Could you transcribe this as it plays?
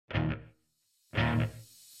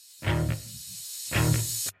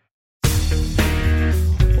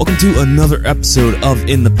Welcome to another episode of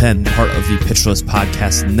In the Pen, part of the Pitcherless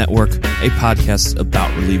Podcast Network, a podcast about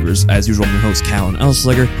relievers. As usual, I'm your host, Callan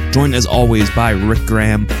Elsliger, joined as always by Rick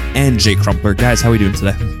Graham and Jake Crumpler. Guys, how are we doing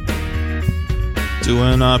today?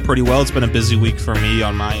 Doing pretty well. It's been a busy week for me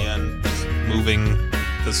on my end, moving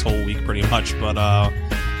this whole week pretty much, but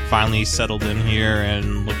finally settled in here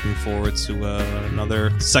and looking forward to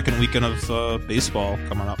another second weekend of baseball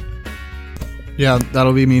coming up. Yeah,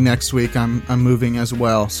 that'll be me next week. I'm moving as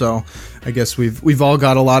well, so I guess we've all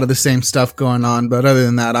got a lot of the same stuff going on. But other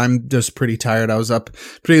than that, I'm just pretty tired. I was up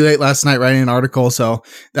pretty late last night writing an article, so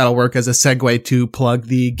that'll work as a segue to plug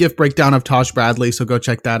the gift breakdown of Taj Bradley. So go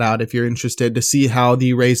check that out if you're interested to see how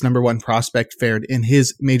the Rays' #1 prospect fared in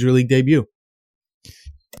his major league debut.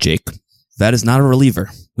 Jake, that is not a reliever.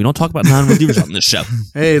 We don't talk about non-relievers on this show.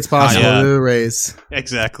 Hey, it's possible to the Rays.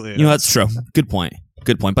 Exactly. You know, that's true. Good point.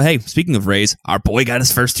 But hey, speaking of Rays, our boy got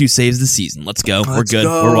his first 2 saves this season. Let's go. We're good.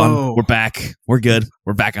 We're on. We're back. We're good.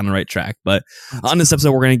 We're back on the right track. But on this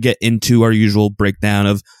episode, we're going to get into our usual breakdown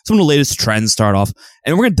of some of the latest trends, start off,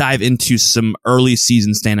 and we're going to dive into some early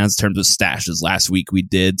season standouts in terms of stashes. Last week, we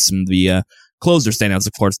did some of the closer standouts,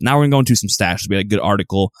 of course. Now we're going to go into some stashes. We had a good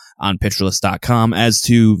article on pitcherlist.com as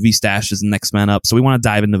to the stashes and next man up. So we want to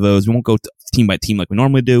dive into those. We won't go team by team like we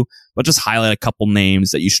normally do, but just highlight a couple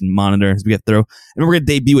names that you should monitor as we get through. And we're going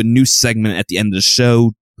to debut a new segment at the end of the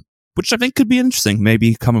show, which I think could be interesting.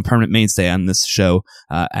 Maybe become a permanent mainstay on this show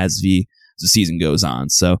as the season goes on.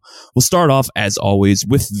 So we'll start off, as always,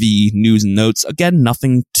 with the news and notes. Again,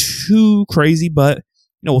 nothing too crazy, but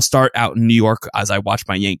we'll start out in New York as I watch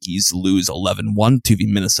my Yankees lose 11-1 to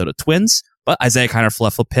the Minnesota Twins. But Isaiah Kiner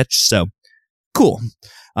left a pitch, so cool.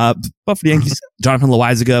 But for the Yankees, Jonathan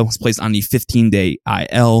Loaizaga was placed on the 15-day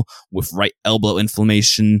IL with right elbow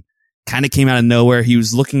inflammation. Kind of came out of nowhere. He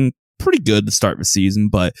was looking pretty good to start the season,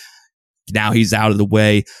 but now he's out of the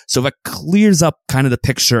way. So that clears up kind of the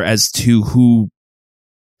picture as to who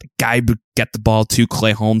the guy to get the ball to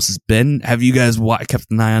Clay Holmes has been. Have you guys kept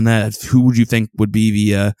an eye on that? Who would you think would be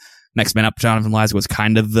the next man up? Jonathan Loaizaga was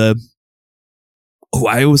kind of the who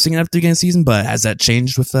I was thinking after the beginning of the season, but has that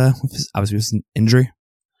changed with his injury?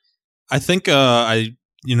 I think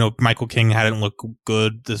Michael King hadn't looked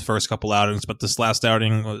good this first couple outings, but this last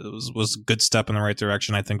outing was a good step in the right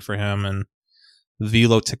direction, I think, for him. And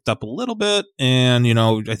velo ticked up a little bit, and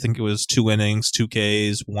I think it was 2 innings, 2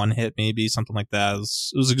 Ks, 1 hit, maybe something like that.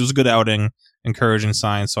 It was a good outing, encouraging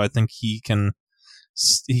sign. So I think he can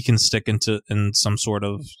stick in some sort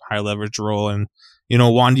of high leverage role. And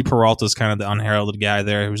Wandy Peralta is kind of the unheralded guy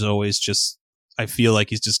there, who's always just, I feel like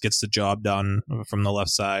he just gets the job done from the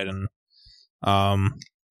left side. And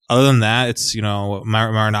other than that, it's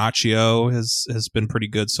Marinaccio has been pretty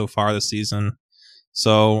good so far this season.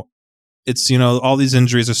 So it's all these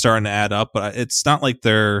injuries are starting to add up, but it's not like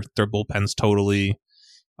their bullpen's totally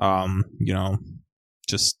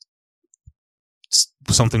just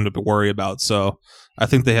something to worry about. So I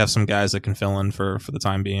think they have some guys that can fill in for the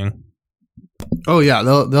time being. Oh yeah,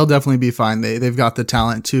 they'll definitely be fine. They've got the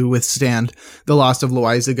talent to withstand the loss of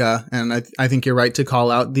Loaizaga, and I think you're right to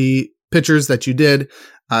call out the pitchers that you did.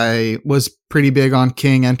 I was pretty big on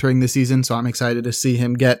King entering the season, so I'm excited to see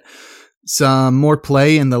him get some more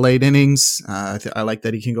play in the late innings. I like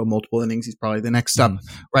that he can go multiple innings. He's probably the next up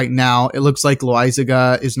right now. It looks like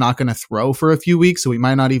Loaizaga is not going to throw for a few weeks, so we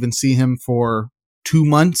might not even see him for 2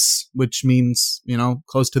 months, which means,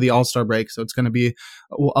 close to the All-Star break. So it's going to be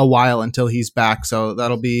a while until he's back. So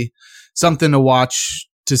that'll be something to watch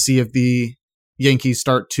to see if the Yankees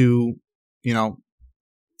start to,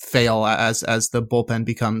 fail as the bullpen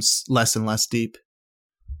becomes less and less deep.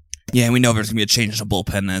 Yeah, we know there's going to be a change in the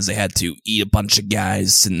bullpen as they had to eat a bunch of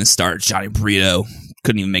guys in the start. Johnny Brito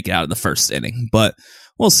couldn't even make it out of the first inning, but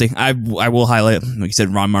we'll see. I will highlight, like you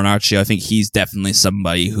said, Ron Marinaccio. I think he's definitely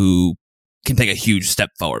somebody who can take a huge step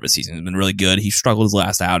forward this season. He's been really good. He struggled his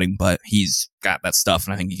last outing, but he's got that stuff,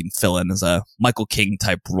 and I think he can fill in as a Michael King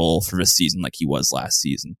type role for this season like he was last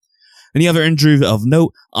season. Any other injury of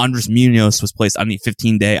note, Andres Munoz was placed on the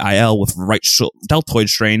 15-day IL with right deltoid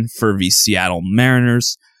strain for the Seattle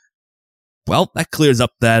Mariners. Well, that clears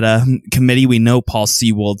up that committee. We know Paul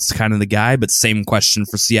Sewald's kind of the guy, but same question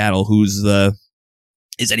for Seattle.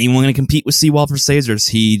 Is anyone going to compete with Sewald for saves, or is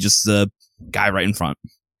he just the guy right in front?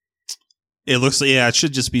 It looks like, it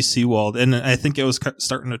should just be Sewald. And I think it was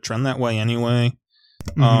starting to trend that way anyway.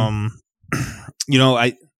 Mm-hmm.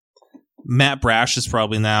 Matt Brash is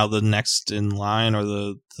probably now the next in line or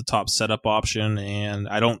the top setup option. And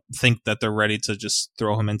I don't think that they're ready to just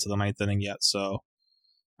throw him into the 9th inning yet. So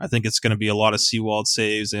I think it's going to be a lot of Sewald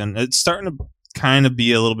saves. And it's starting to kind of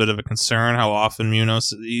be a little bit of a concern how often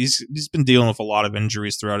Munoz, he's been dealing with a lot of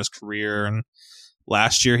injuries throughout his career, and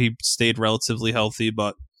last year he stayed relatively healthy,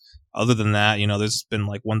 but other than that, there's been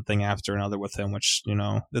like one thing after another with him, which,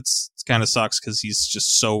 it's kind of sucks because he's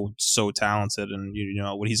just so talented, and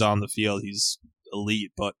when he's on the field, he's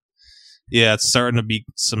elite. But yeah, it's starting to be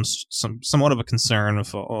somewhat of a concern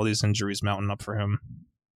with all these injuries mounting up for him.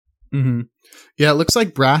 Mm-hmm. Yeah, it looks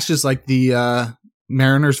like Brash is like the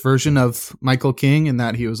Mariners version of Michael King, in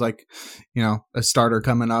that he was like, a starter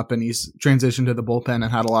coming up, and he's transitioned to the bullpen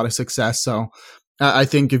and had a lot of success. So I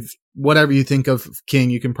think if whatever you think of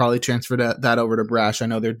King, you can probably transfer that over to Brash. I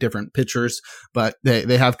know they're different pitchers, but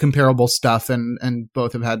they have comparable stuff, and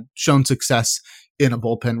both have shown success in a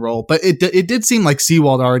bullpen role. But it did seem like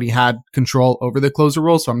Sewald already had control over the closer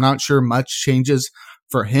role, so I'm not sure much changes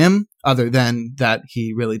for him other than that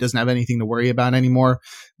he really doesn't have anything to worry about anymore.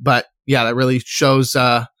 But yeah, that really shows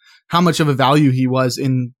how much of a value he was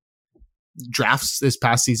in drafts this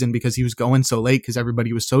past season, because he was going so late because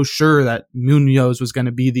everybody was so sure that Munoz was going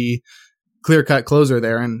to be the clear-cut closer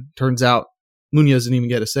there, and turns out Munoz didn't even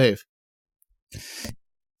get a save.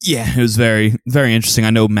 Yeah, it was very, very interesting. I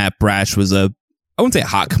know Matt Brash was I wouldn't say a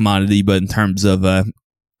hot commodity, but in terms of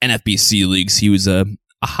NFBC leagues, he was kind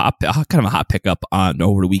of a hot pickup on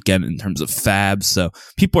over the weekend in terms of fab. So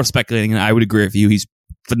people are speculating, and I would agree with you. He's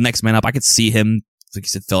the next man up. I could see him, like you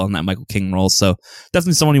said, fill in that Michael King role. So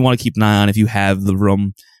definitely someone you want to keep an eye on if you have the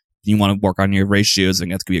room. You want to work on your ratios. I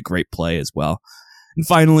think that's going to be a great play as well. And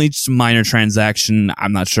finally, just a minor transaction.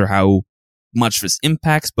 I'm not sure how much this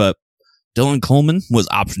impacts, but Dylan Coleman was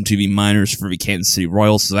optioned to be minors for the Kansas City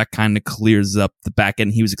Royals, so that kind of clears up the back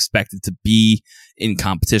end. He was expected to be in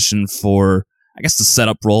competition for, I guess, the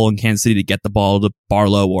setup role in Kansas City to get the ball to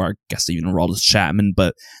Barlow, or I guess even Aroldis Chapman.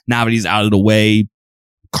 But now that he's out of the way,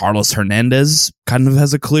 Carlos Hernandez kind of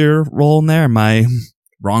has a clear role in there. Am I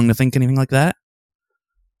wrong to think anything like that?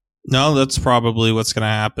 No, that's probably what's going to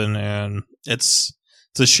happen, and it's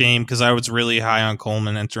a shame because I was really high on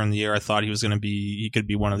Coleman entering the year. I thought he could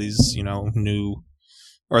be one of these, new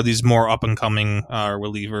or these more up and coming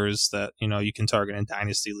relievers that you can target in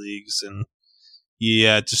dynasty leagues, and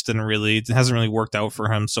yeah, it hasn't really worked out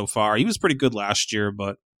for him so far. He was pretty good last year,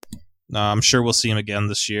 but I'm sure we'll see him again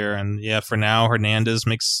this year. And yeah, for now, Hernandez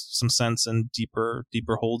makes some sense in deeper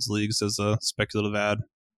holds leagues as a speculative ad.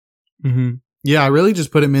 Mm-hmm. Yeah, I really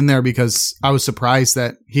just put him in there because I was surprised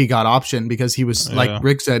that he got optioned, because he was, like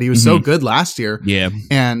Rick said, he was so good last year. Yeah.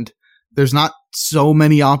 And there's not so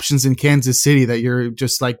many options in Kansas City that you're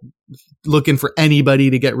just like looking for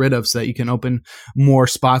anybody to get rid of so that you can open more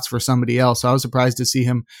spots for somebody else. So I was surprised to see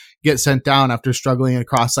him get sent down after struggling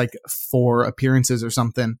across like 4 appearances or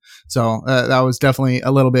something. So that was definitely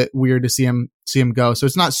a little bit weird to see him go. So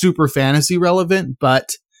it's not super fantasy relevant,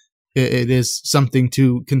 but it is something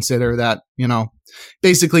to consider that,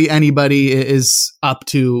 basically anybody is up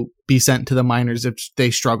to be sent to the minors if they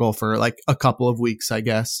struggle for like a couple of weeks, I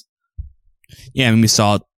guess. Yeah, I mean, we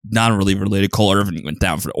saw non-reliever related Cole Irvin went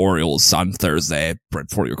down for the Orioles on Thursday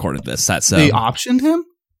before we recorded this. They optioned him?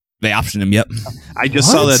 They optioned him, yep. I just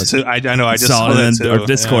saw that too. I know, I just saw that in too. Our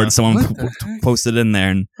Discord, someone posted in there,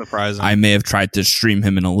 and surprising. I may have tried to stream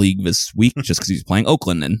him in a league this week just because he's playing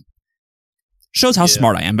Oakland, and shows how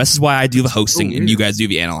smart I am. This is why I do the hosting and you guys do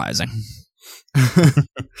the analyzing.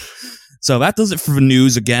 So that does it for the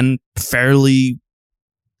news. Again, fairly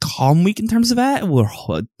calm week in terms of that.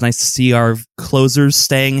 Nice to see our closers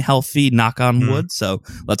staying healthy, knock on wood. So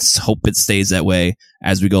let's hope it stays that way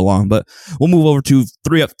as we go along. But we'll move over to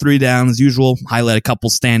 3 up, 3 down as usual. Highlight a couple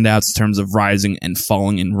standouts in terms of rising and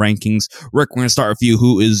falling in rankings. Rick, we're going to start with you.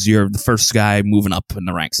 Who is the first guy moving up in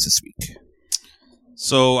the ranks this week?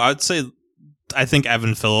 So I think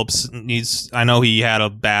Evan Phillips I know he had a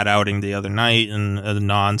bad outing the other night in a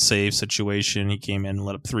non-save situation. He came in and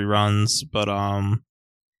let up 3 runs, but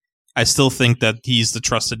I still think that he's the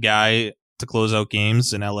trusted guy to close out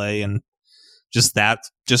games in LA, and just that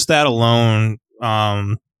alone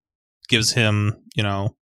gives him,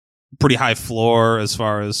 pretty high floor as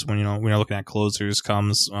far as when we're looking at closers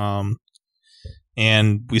comes.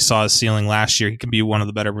 And we saw his ceiling last year. He can be one of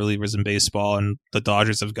the better relievers in baseball, and the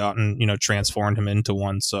Dodgers have transformed him into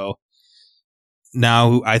one. So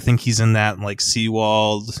now I think he's in that like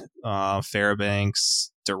Sewald,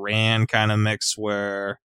 Fairbanks, Duran kind of mix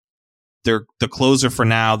where they're the closer for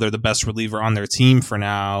now. They're the best reliever on their team for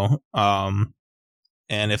now. And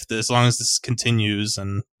as long as this continues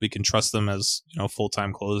and we can trust them as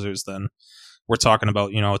full-time closers, then we're talking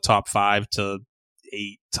about a top 5 to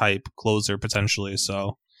 8 type closer potentially.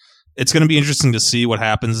 So it's going to be interesting to see what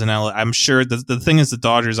happens in LA. I'm sure the thing is the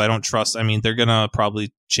Dodgers I don't trust. I mean, they're going to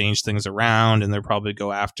probably change things around and they'll probably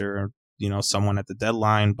go after, someone at the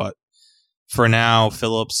deadline. But for now,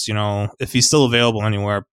 Phillips, if he's still available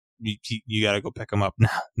anywhere, you got to go pick him up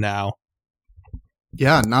now.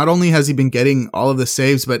 Yeah, not only has he been getting all of the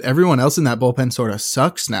saves, but everyone else in that bullpen sort of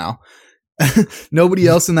sucks now. Nobody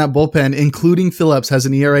else in that bullpen, including Phillips, has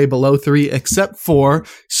an ERA below 3 except for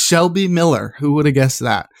Shelby Miller. Who would have guessed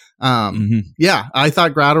that? Yeah, I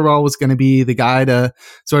thought Gratterall was going to be the guy to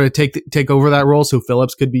sort of take over that role so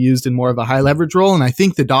Phillips could be used in more of a high leverage role. And I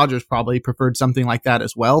think the Dodgers probably preferred something like that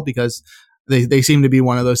as well because they seem to be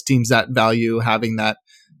one of those teams that value having that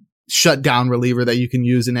shutdown reliever that you can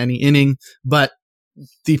use in any inning. But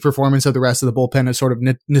the performance of the rest of the bullpen has sort of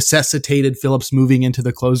necessitated Phillips moving into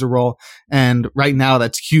the closer role. And right now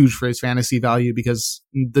that's huge for his fantasy value because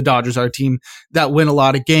the Dodgers are a team that win a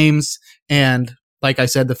lot of games. And like I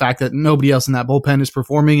said, the fact that nobody else in that bullpen is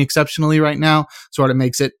performing exceptionally right now sort of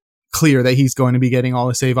makes it clear that he's going to be getting all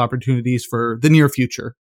the save opportunities for the near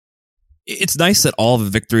future. It's nice that all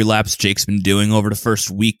the victory laps Jake's been doing over the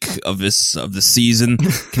first week of the season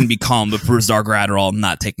can be calmed with Brusdar Gratterall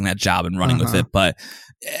not taking that job and running with it. But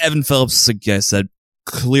Evan Phillips, like I said,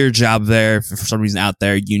 clear job there. If for some reason out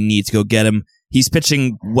there, you need to go get him. He's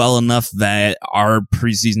pitching well enough that our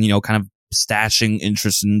preseason, kind of stashing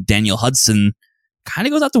interest in Daniel Hudson kind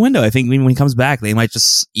of goes out the window. I think when he comes back, they might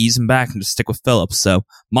just ease him back and just stick with Phillips. So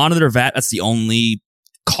monitor that. That's the only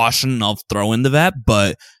caution I'll throw into that.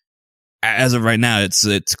 But as of right now,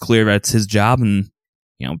 it's clear that it's his job, and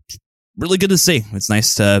really good to see. It's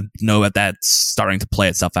nice to know that that's starting to play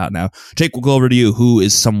itself out now. Jake, we'll go over to you. Who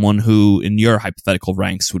is someone who, in your hypothetical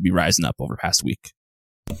ranks, would be rising up over the past week?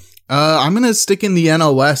 I'm going to stick in the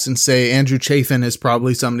NL West and say Andrew Chafin is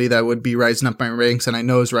probably somebody that would be rising up my ranks, and I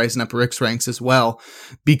know is rising up Rick's ranks as well,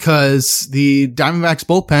 because the Diamondbacks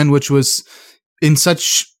bullpen, which was in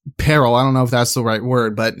such peril, I don't know if that's the right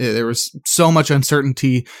word, but there was so much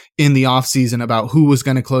uncertainty in the offseason about who was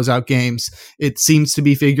going to close out games. It seems to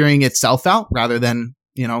be figuring itself out rather than,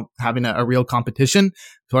 having a real competition.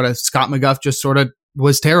 Sort of Scott McGough just sort of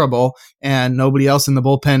was terrible and nobody else in the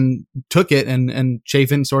bullpen took it, and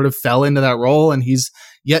Chafin sort of fell into that role, and he's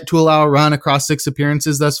yet to allow a run across 6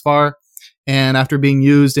 appearances thus far. And after being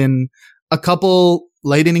used in a couple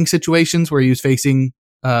late inning situations where he was facing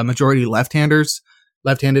majority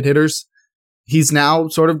left-handed hitters, he's now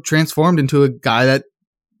sort of transformed into a guy that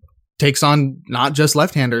takes on not just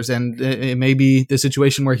left-handers, and it may be the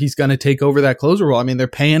situation where he's going to take over that closer role. I mean, they're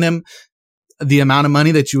paying him the amount of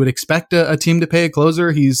money that you would expect a team to pay a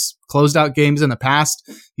closer. He's closed out games in the past.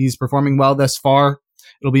 He's performing well thus far.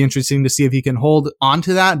 It'll be interesting to see if he can hold on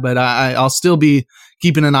to that, but I'll still be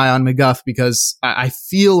keeping an eye on McGough because I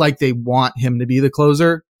feel like they want him to be the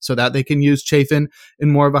closer so that they can use Chafin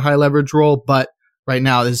in more of a high leverage role. But right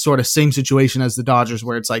now, this is sort of same situation as the Dodgers,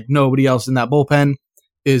 where it's like nobody else in that bullpen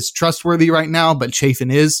is trustworthy right now, but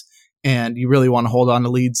Chafin is, and you really want to hold on to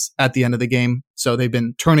leads at the end of the game. So they've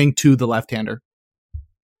been turning to the left-hander.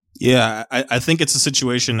 Yeah, I think it's a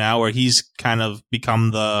situation now where he's kind of become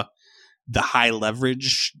the high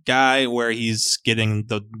leverage guy, where he's getting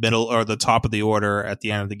the middle or the top of the order at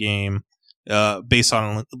the end of the game. Based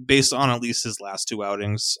on at least his last 2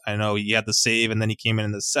 outings. I know he had the save, and then he came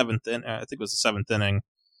in the 7th. I think it was the 7th inning,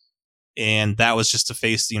 and that was just to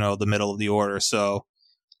face the middle of the order. So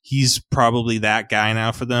he's probably that guy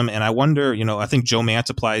now for them. And I wonder, I think Joe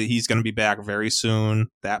Mantiply, he's going to be back very soon.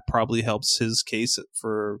 That probably helps his case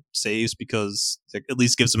for saves because it at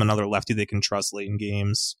least gives him another lefty they can trust late in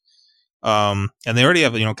games. And they already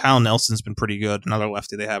have, Kyle Nelson's been pretty good, another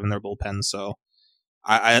lefty they have in their bullpen. So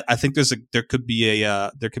I think there could be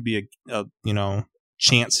a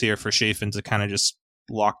chance here for Chafin to kind of just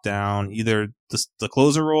lock down either the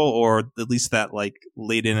closer role or at least that like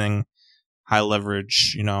late inning high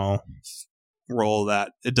leverage role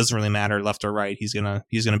that it doesn't really matter left or right. He's gonna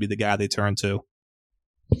be the guy they turn to.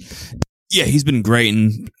 Yeah, he's been great,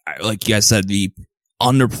 and like you guys said, the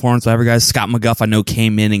underperformance by every guy. Scott McGough, I know,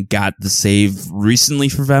 came in and got the save recently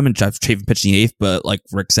for them, and Chafin pitching 8th, but like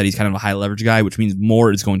Rick said, he's kind of a high leverage guy, which means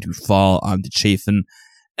more is going to fall onto Chafin.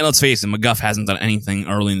 And let's face it, McGough hasn't done anything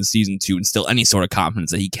early in the season to instill any sort of confidence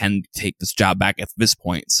that he can take this job back at this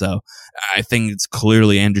point. So I think it's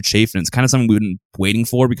clearly Andrew Chafin. It's kind of something we've been waiting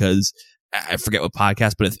for because I forget what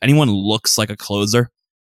podcast, but if anyone looks like a closer,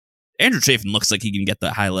 Andrew Chafin looks like he can get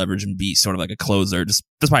the high leverage and be sort of like a closer just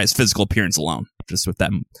by his physical appearance alone, just with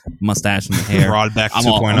that mustache and the hair. Broadback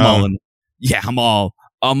 2.0.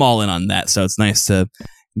 I'm all in on that. So it's nice to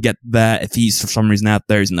get that. If he's for some reason out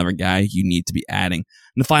there, he's another guy you need to be adding.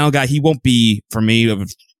 And the final guy, he won't be for me.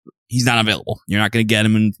 he's not available. You're not going to get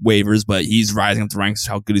him in waivers, but he's rising up the ranks.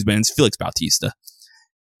 How good he's been. It's Felix Bautista.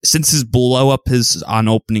 Since his blow up on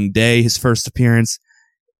opening day, his first appearance,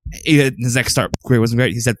 his next start wasn't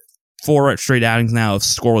great. He's had 4 straight outings now of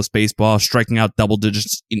scoreless baseball, striking out double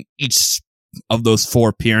digits in each of those 4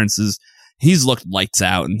 appearances. He's looked lights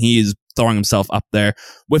out, and he is throwing himself up there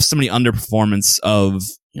with some of the underperformance of,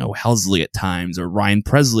 Helsley at times or Ryan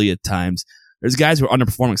Presley at times. There's guys who are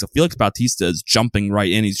underperforming. So Felix Bautista is jumping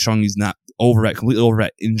right in. He's showing he's not completely over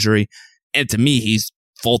at injury. And to me, he's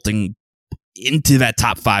vaulting into that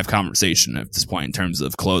top 5 conversation at this point in terms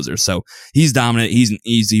of closers. So he's dominant. He's an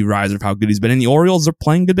easy riser of how good he's been. And the Orioles are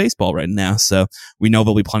playing good baseball right now. So we know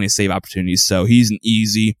there'll be plenty of save opportunities. So he's an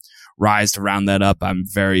easy rise to round that up. I'm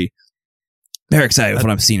very, very excited with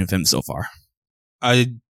what I've seen of him so far.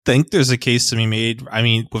 I think there's a case to be made. I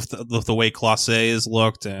mean, with the way Clase has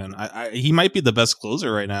looked, and he might be the best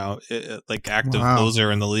closer right now, like active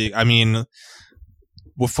closer in the league. I mean,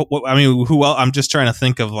 who else? I'm just trying to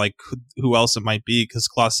think of like who else it might be, because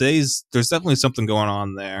Clase's, there's definitely something going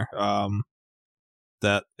on there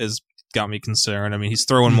that has got me concerned. I mean, he's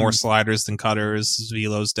throwing more sliders than cutters. His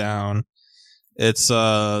velo's down. It's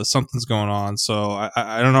something's going on. So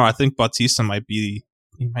I don't know. I think Bautista might be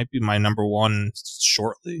my number 1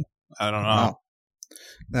 shortly. I don't know. Wow.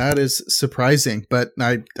 That is surprising, but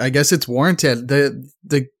I guess it's warranted.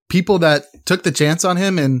 The people that took the chance on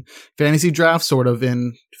him in fantasy drafts sort of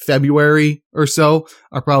in February or so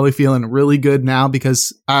are probably feeling really good now,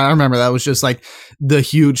 because I remember that was just like the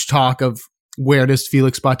huge talk of where does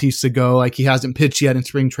Felix Bautista go? Like, he hasn't pitched yet in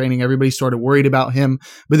spring training. Everybody's sort of worried about him,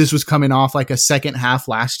 but this was coming off like a second half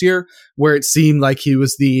last year where it seemed like he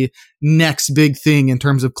was the next big thing in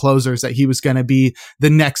terms of closers, that he was going to be the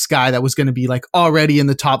next guy that was going to be like already in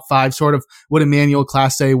the top 5, sort of what Emmanuel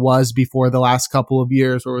Clase was before the last couple of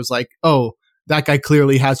years, where it was like, oh, that guy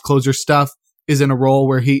clearly has closer stuff, is in a role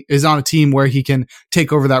where he is on a team where he can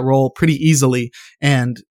take over that role pretty easily.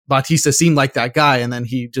 And Bautista seemed like that guy. And then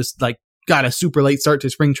he just like got a super late start to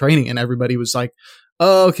spring training, and everybody was like,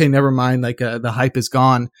 oh, okay, never mind. Like the hype is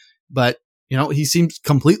gone. But, he seems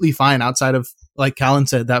completely fine outside of, like Callan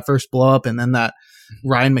said, that first blow up and then that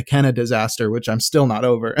Ryan McKenna disaster, which I'm still not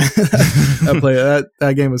over.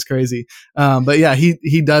 That game was crazy. But yeah,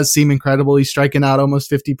 he does seem incredible. He's striking out almost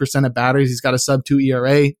 50% of batters. He's got a sub-2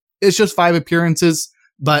 ERA. It's just 5 appearances,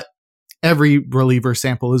 but every reliever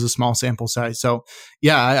sample is a small sample size. So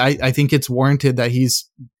yeah, I think it's warranted that he's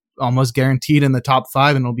almost guaranteed in the top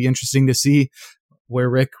 5, and it'll be interesting to see where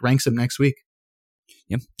Rick ranks him next week.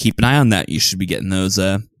 Yep. Keep an eye on that. You should be getting those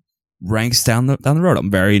ranks down the road.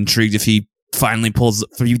 I'm very intrigued if he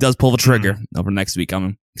does pull the trigger over next week.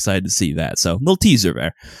 I'm excited to see that. So, little teaser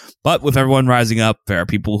there. But with everyone rising up, there are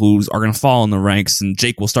people who are going to fall in the ranks, and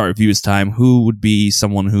Jake will start with you this time. Who would be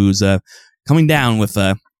someone who's coming down with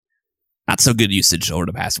not so good usage over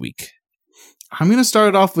the past week? I'm going to start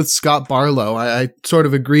it off with Scott Barlow. I sort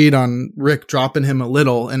of agreed on Rick dropping him a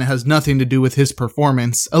little, and it has nothing to do with his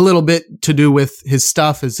performance. A little bit to do with his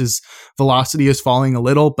stuff, as his velocity is falling a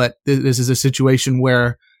little, but this is a situation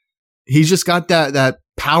where he's just got that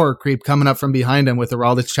power creep coming up from behind him, with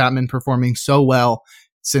Aroldis Chapman performing so well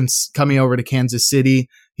since coming over to Kansas City.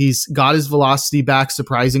 He's got his velocity back,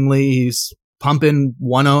 surprisingly. He's pumping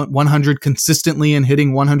 100 consistently and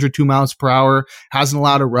hitting 102 miles per hour, hasn't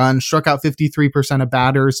allowed a run, struck out 53% of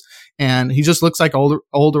batters, and he just looks like old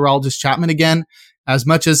Aroldis Chapman again. As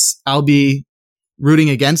much as I'll be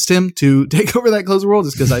rooting against him to take over that closer role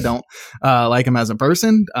just because I don't like him as a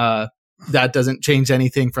person, that doesn't change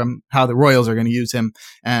anything from how the Royals are going to use him.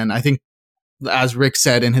 And I think, as Rick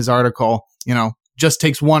said in his article, just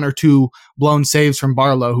takes 1 or 2 blown saves from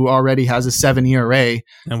Barlow, who already has a 7 ERA.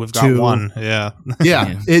 And we've got 1. Yeah.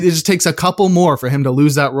 Yeah. It just takes a couple more for him to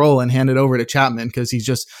lose that role and hand it over to Chapman, because he's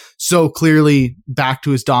just so clearly back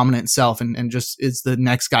to his dominant self and just is the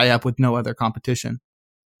next guy up with no other competition.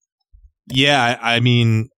 Yeah. I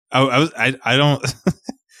mean, I don't,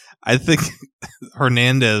 I think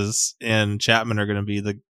Hernandez and Chapman are going to be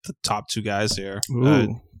the top 2 guys here.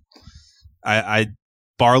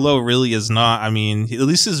 Barlow really is not. I mean, at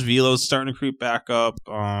least his velo is starting to creep back up.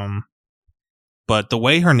 But the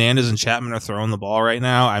way Hernandez and Chapman are throwing the ball right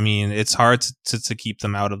now, I mean, it's hard to keep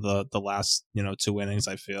them out of the last 2 innings,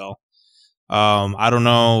 I feel. I don't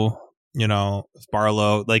know, if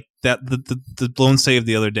Barlow, like that, the blown save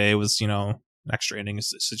the other day was, an extra inning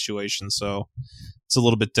situation, so it's a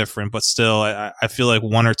little bit different. But still, I feel like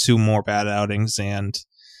 1 or 2 more bad outings, and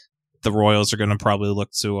the Royals are going to probably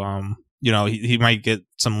look to he might get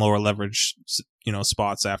some lower leverage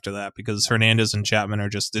spots after that, because Hernandez and Chapman are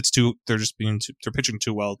they're pitching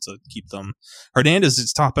too well to keep them. Hernandez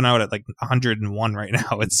is topping out at like 101 right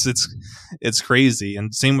now. It's crazy.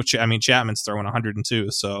 And same with Chapman's throwing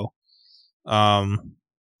 102. So,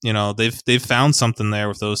 they've found something there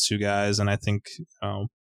with those two guys, and I think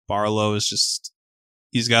Barlow is just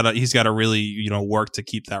he's got to really work to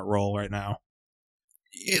keep that role right now.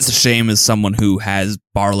 It's a shame as someone who has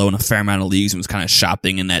Barlow in a fair amount of leagues and was kind of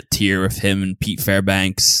shopping in that tier of him and Pete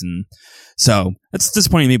Fairbanks. And so that's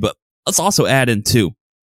disappointing to me, but let's also add in too,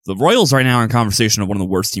 the Royals right now are in conversation of one of the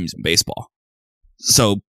worst teams in baseball.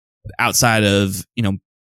 So outside of,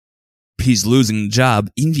 he's losing the job,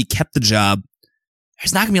 even if he kept the job,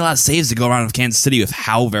 there's not going to be a lot of saves to go around with Kansas City with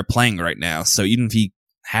how they're playing right now. So even if he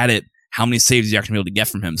had it, how many saves are you actually able to get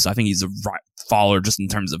from him? So I think he's a faller just in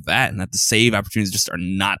terms of that, and that the save opportunities just are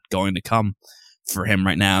not going to come for him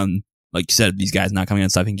right now. And like you said, these guys not coming in,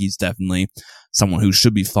 so I think he's definitely someone who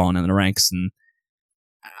should be falling in the ranks. And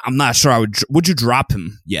I'm not sure would you drop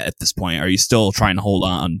him yet at this point? Are you still trying to hold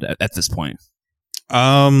on at this point?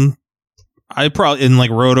 I probably in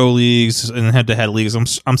like roto leagues and head-to-head leagues,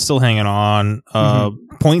 I'm still hanging on.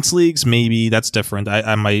 Points leagues, maybe that's different.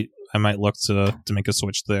 I might look to make a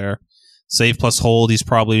switch there. Save plus hold, he's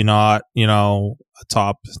probably not, a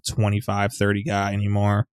top 25, 30 guy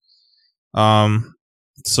anymore.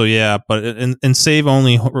 So yeah, but in save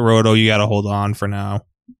only roto, you got to hold on for now.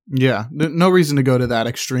 Yeah, no reason to go to that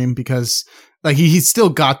extreme, because like he's still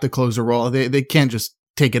got the closer role. They can't just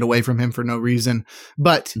take it away from him for no reason.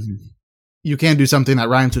 But you can do something that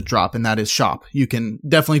rhymes with drop, and that is shop. You can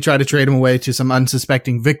definitely try to trade him away to some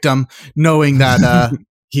unsuspecting victim, knowing that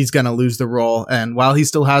he's going to lose the role. And while he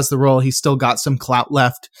still has the role, he's still got some clout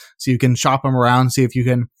left. So you can shop him around, see if you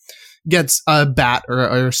can get a bat or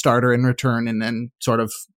a starter in return, and then sort of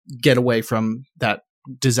get away from that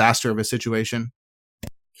disaster of a situation.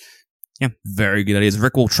 Yeah, very good ideas.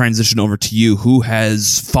 Rick, will transition over to you. Who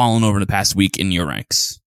has fallen over the past week in your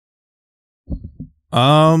ranks?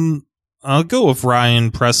 I'll go with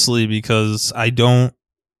Ryan Presley, because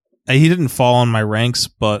he didn't fall in my ranks,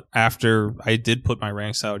 but after I did put my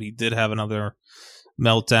ranks out, he did have another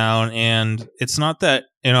meltdown. And it's not that,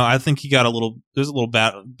 I think he got there's a little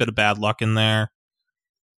bit of bad luck in there.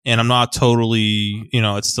 And I'm not totally,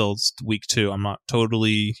 it's week 2. I'm not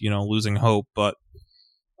totally, losing hope, but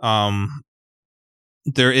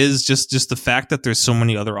there is just the fact that there's so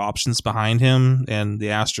many other options behind him, and the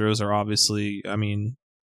Astros are obviously,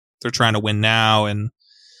 they're trying to win now, and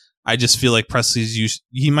I just feel like Presley's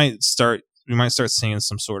we might start seeing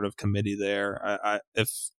some sort of committee there. If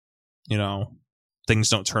things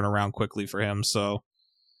don't turn around quickly for him. So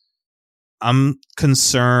I'm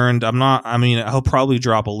concerned. He'll probably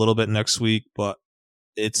drop a little bit next week, but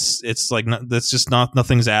it's like that's just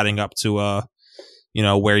nothing's adding up to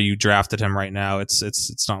where you drafted him right now.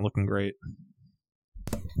 It's not looking great.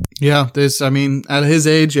 Yeah, at his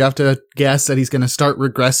age, you have to guess that he's going to start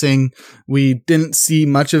regressing. We didn't see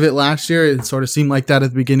much of it last year. It sort of seemed like that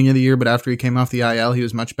at the beginning of the year, but after he came off the IL, he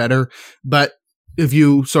was much better. But if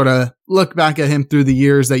you sort of look back at him through the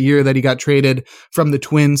years, that year that he got traded from the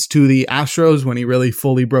Twins to the Astros when he really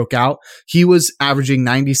fully broke out, he was averaging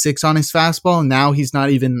 96 on his fastball, and now he's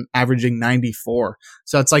not even averaging 94.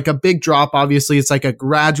 So it's like a big drop. Obviously, it's like a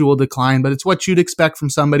gradual decline, but it's what you'd expect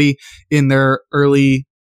from somebody in their early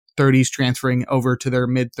 30s transferring over to their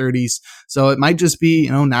mid 30s. So it might just be,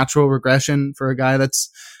 natural regression for a guy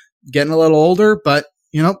that's getting a little older, but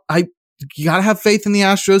you got to have faith in the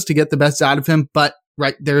Astros to get the best out of him. But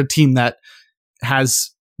right, they're a team that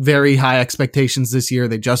has very high expectations this year.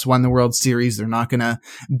 They just won the World Series. They're not going to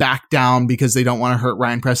back down because they don't want to hurt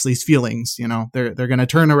Ryan Presley's feelings. They're going to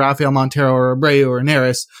turn to Rafael Montero or Abreu or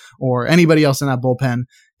Neris or anybody else in that bullpen.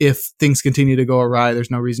 If things continue to go awry, there's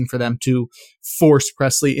no reason for them to force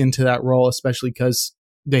Presley into that role, especially because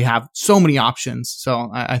they have so many options. So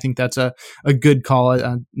I think that's a good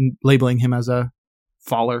call, labeling him as a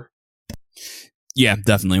faller. Yeah,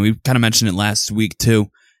 definitely. We kind of mentioned it last week too.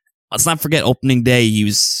 Let's not forget opening day. He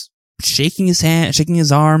was shaking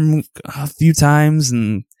his arm a few times,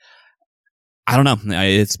 and I don't know.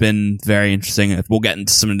 It's been very interesting. We'll get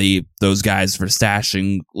into some of those guys for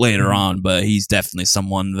stashing later on, but he's definitely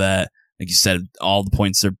someone that, like you said, all the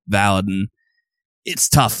points are valid, and it's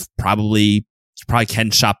tough. You probably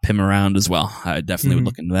can shop him around as well. I definitely would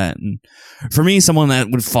look into that. And for me, someone that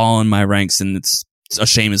would fall in my ranks, and it's a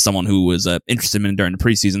shame, as someone who was interested in during the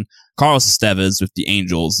preseason, Carlos Estevez with the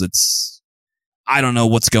Angels. I don't know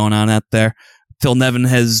what's going on out there. Phil Nevin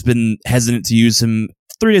has been hesitant to use him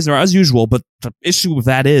 3 days in a row as usual, but the issue with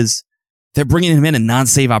that is they're bringing him in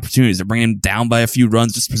non-save opportunities. They're bringing him down by a few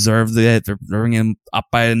runs, just preserve it. They're bringing him up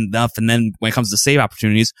by enough. And then when it comes to save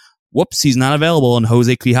opportunities, whoops, he's not available. And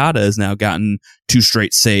Jose Quijada has now gotten 2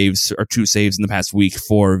 saves in the past week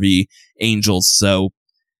for the Angels. So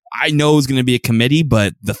I know it's going to be a committee,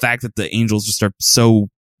 but the fact that the Angels just are so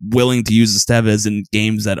willing to use Estevez in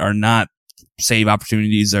games that are not save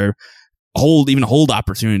opportunities or hold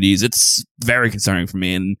opportunities, it's very concerning for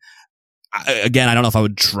me. And I don't know if I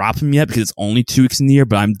would drop him yet because it's only 2 weeks in the year,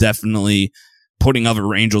 but I'm definitely putting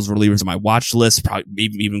other Angels relievers on my watch list, probably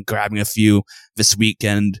maybe even grabbing a few this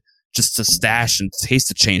weekend just to stash in case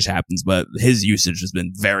the change happens. But his usage has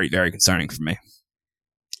been very, very concerning for me.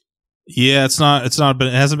 Yeah, it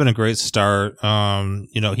hasn't been a great start.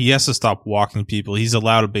 He has to stop walking people. He's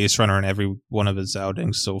allowed a base runner in every one of his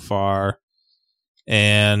outings so far.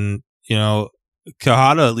 And,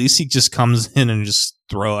 Quijada, at least he just comes in and he just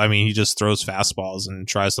throws fastballs and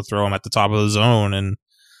tries to throw them at the top of the zone. And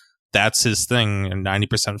that's his thing. And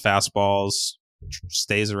 90% fastballs,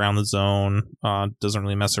 stays around the zone, doesn't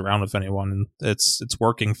really mess around with anyone. It's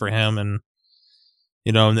working for him. And,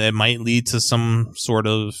 it might lead to some sort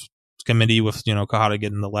of committee with, Quijada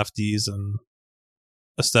getting the lefties and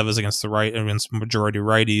Estevez against majority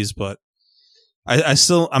righties. But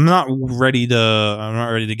I'm not ready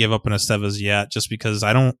to give up on Estevez yet, just because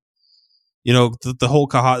I don't, the whole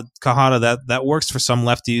Quijada that works for some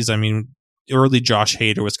lefties. I mean, early Josh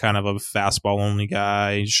Hader was kind of a fastball only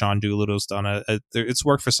guy. Sean Doolittle's done it. It's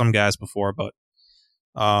worked for some guys before, but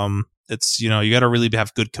it's, you got to really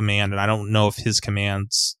have good command, and I don't know if his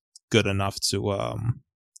command's good enough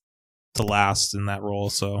to last in that role.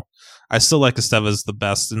 So I still like Estevez the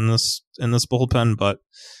best in this bullpen, but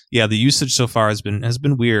yeah, the usage so far has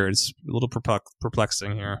been weird. It's a little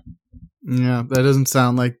perplexing here. Yeah, that doesn't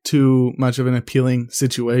sound like too much of an appealing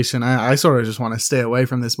situation. I sort of just want to stay away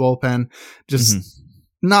from this bullpen. Just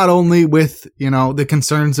not only with, the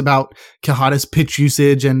concerns about Quijada's pitch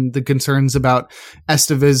usage and the concerns about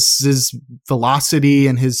Estevez's velocity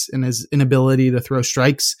and his inability to throw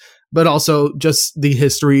strikes, but also just the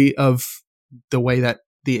history of the way that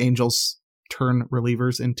the Angels turn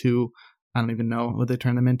relievers into, I don't even know what they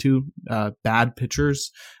turn them into, bad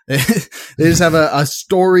pitchers. They just have a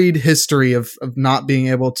storied history of not being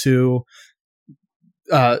able to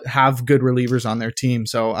have good relievers on their team.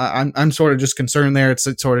 So I'm sort of just concerned there. It's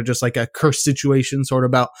sort of just like a curse situation, sort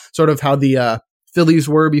of how the Phillies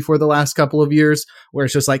were before the last couple of years, where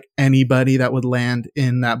it's just like anybody that would land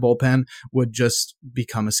in that bullpen would just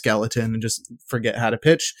become a skeleton and just forget how to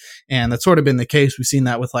pitch. And that's sort of been the case. We've seen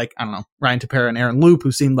that with Ryan Tepera and Aaron Loop,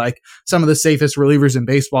 who seemed like some of the safest relievers in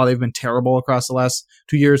baseball. They've been terrible across the last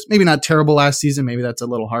 2 years. Maybe not terrible last season. Maybe that's a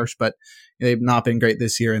little harsh, but they've not been great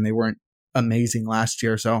this year, and they weren't amazing last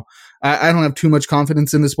year. So I don't have too much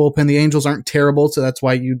confidence in this bullpen. The Angels aren't terrible, so that's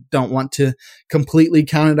why you don't want to completely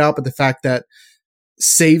count it out. But the fact that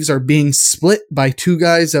saves are being split by 2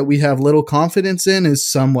 guys that we have little confidence in is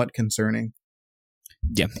somewhat concerning.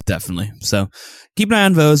 Yeah, definitely. So keep an eye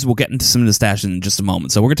on those. We'll get into some of the stash in just a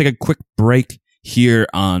moment. So we're going to take a quick break here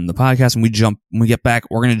on the podcast. When we get back,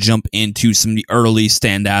 we're going to jump into some of the early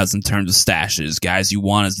standouts in terms of stashes. Guys you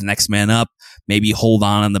want as the next man up, maybe hold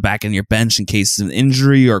on the back end of your bench in case of an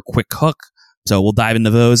injury or a quick hook. So we'll dive into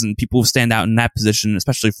those and people who stand out in that position,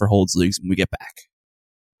 especially for holds leagues, when we get back.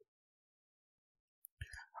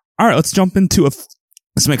 All right, let's jump into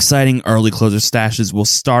some exciting early closer stashes. We'll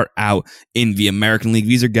start out in the American League.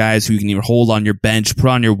 These are guys who you can either hold on your bench,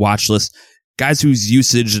 put on your watch list, guys whose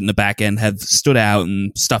usage in the back end have stood out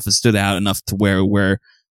and stuff has stood out enough to where we're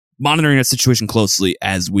monitoring that situation closely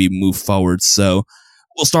as we move forward. So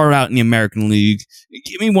we'll start out in the American League.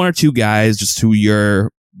 Give me 1 or 2 guys just who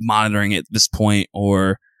you're monitoring at this point,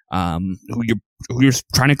 or who you're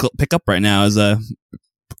trying to pick up right now as a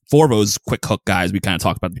 4 of those quick hook guys we kind of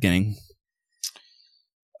talked about at the beginning.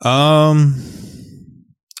 I'll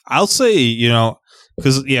say,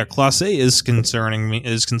 because Class A is concerning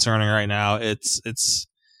right now. It's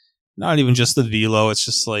not even just the velo. It's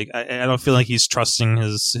just like I don't feel like he's trusting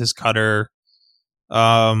his cutter. So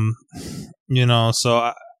I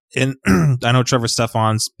know Trevor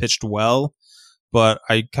Stefan's pitched well, but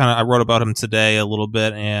I wrote about him today a little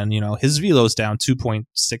bit, and his velo's down 2.6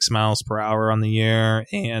 miles per hour on the year,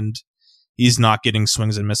 and he's not getting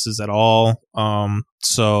swings and misses at all.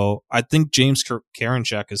 So I think James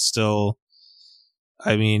Karinchak is still.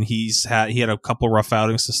 I mean, he had a couple rough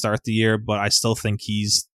outings to start the year, but I still think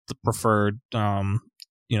he's the preferred,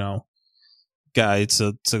 guy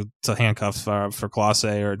to handcuff for Class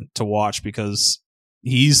A or to watch, because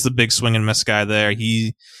he's the big swing and miss guy there.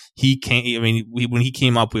 He can't. I mean, when he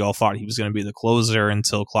came up, we all thought he was going to be the closer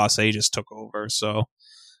until Class A just took over. So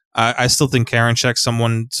I still think Karinchak's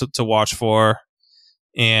someone to watch for.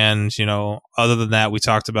 And, other than that, we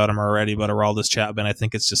talked about him already, but Aroldis Chapman, I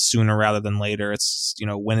think it's just sooner rather than later. It's,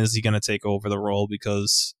 when is he going to take over the role?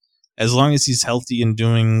 Because as long as he's healthy and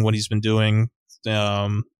doing what he's been doing,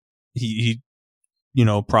 he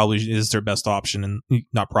probably is their best option. And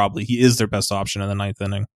not probably, he is their best option in the ninth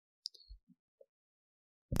inning.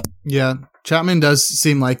 Yeah, Chapman does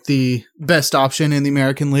seem like the best option in the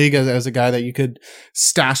American League as a guy that you could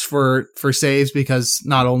stash for saves, because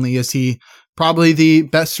not only is he probably the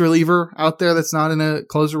best reliever out there that's not in a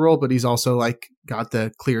closer role, but he's also like got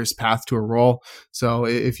the clearest path to a role. So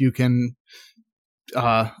if you can,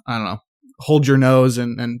 I don't know, hold your nose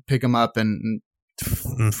and pick him up and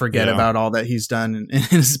forget about all that he's done in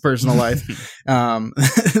his personal life,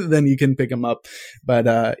 then you can pick him up.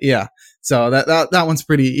 But so that one's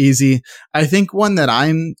pretty easy. I think one that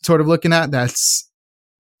I'm sort of looking at that's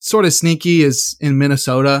sort of sneaky is in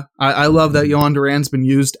Minnesota. I love that Yohan Duran's been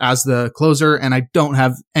used as the closer, and I don't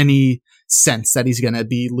have any sense that he's going to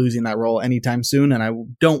be losing that role anytime soon. And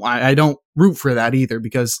I don't root for that either,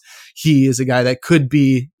 because he is a guy that could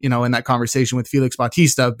be, in that conversation with Felix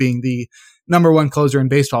Bautista of being the number one closer in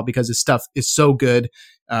baseball, because his stuff is so good.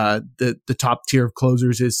 The top tier of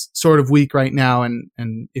closers is sort of weak right now. And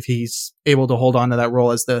if he's able to hold on to that role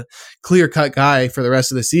as the clear cut guy for the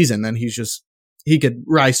rest of the season, then he could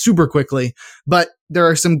rise super quickly. But there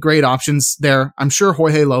are some great options there. I'm sure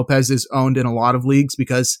Jorge Lopez is owned in a lot of leagues,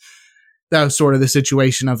 because that was sort of the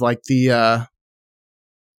situation of like the,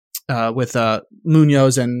 with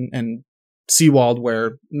Munoz and Seawald,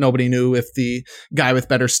 where nobody knew if the guy with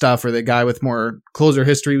better stuff or the guy with more closer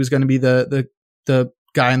history was going to be the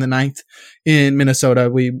guy in the ninth. In Minnesota,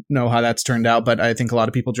 we know how that's turned out, but I think a lot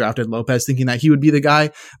of people drafted Lopez thinking that he would be the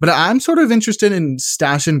guy. But I'm sort of interested in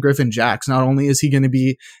stashing Griffin Jax. Not only is he going to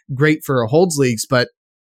be great for holds leagues, but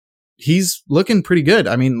he's looking pretty good.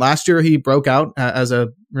 I mean, last year he broke out as a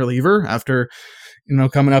reliever after,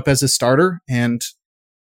 coming up as a starter, and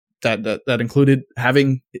that included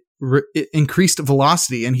having increased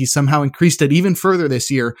velocity, and he somehow increased it even further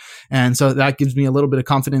this year. And so that gives me a little bit of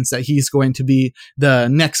confidence that he's going to be the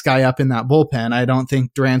next guy up in that bullpen. I don't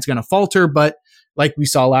think Duran's going to falter, but like we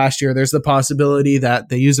saw last year, there's the possibility that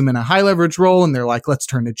they use him in a high leverage role and they're like, let's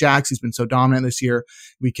turn to Jax. He's been so dominant this year.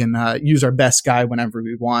 We can use our best guy whenever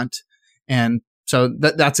we want. And so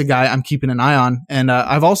that's a guy I'm keeping an eye on. And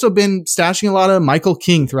I've also been stashing a lot of Michael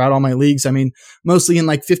King throughout all my leagues. I mean, mostly in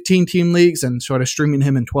like 15-team leagues and sort of streaming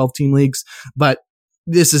him in 12-team leagues. But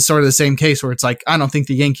this is sort of the same case where it's like, I don't think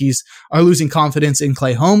the Yankees are losing confidence in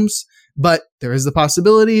Clay Holmes, but there is the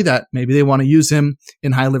possibility that maybe they want to use him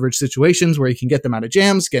in high leverage situations where he can get them out of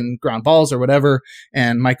jams, getting ground balls or whatever.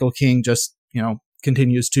 And Michael King just,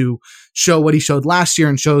 continues to show what he showed last year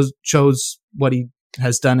and shows what he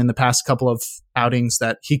has done in the past couple of outings,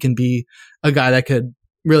 that he can be a guy that could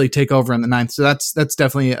really take over in the ninth. So that's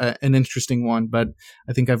definitely an interesting one, but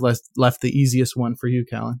I think I've left the easiest one for you,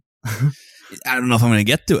 Callan. I don't know if I'm going to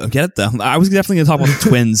get it though. I was definitely going to talk about the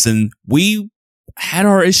Twins, and we had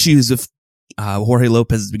our issues with Jorge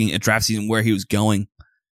Lopez at the beginning of draft season, where he was going.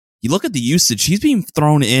 You look at the usage, he's being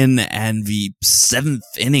thrown in the seventh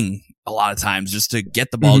inning a lot of times just to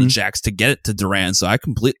get the ball to Jax, to get it to Duran. So I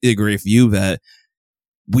completely agree with you that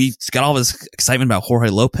we got all this excitement about Jorge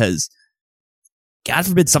Lopez. God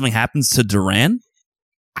forbid something happens to Duran.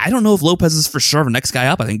 I don't know if Lopez is for sure the next guy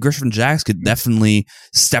up. I think Griffin Jax could definitely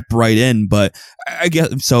step right in, but I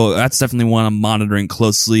guess so. That's definitely one I'm monitoring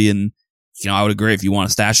closely. And I would agree if you want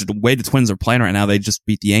to stash it. The way the Twins are playing right now, they just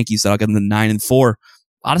beat the Yankees, so I'll get them to 9-4.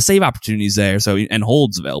 A lot of save opportunities there, so and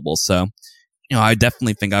holds available. So I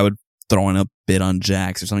definitely think I would throw in a bid on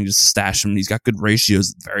Jax or something just to stash him. He's got good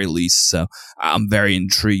ratios at the very least, so I'm very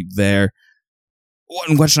intrigued there.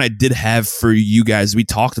 One question I did have for you guys, we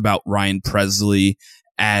talked about Ryan Presley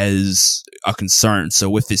as a concern. So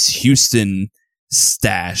with this Houston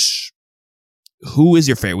stash, who is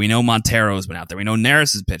your favorite? We know Montero has been out there. We know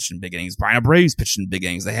Neris has pitched in big innings. Brian Abreu's pitched in big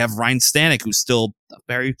innings. They have Ryan Stanek, who's still a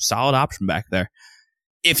very solid option back there.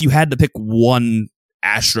 If you had to pick one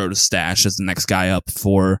Astro to stash as the next guy up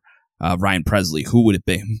for Ryan Presley, who would it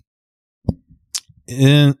be?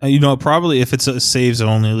 And probably if it's a saves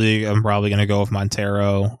only league, I'm probably going to go with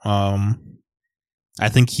Montero. I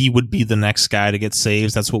think he would be the next guy to get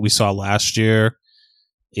saves. That's what we saw last year,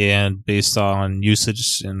 and based on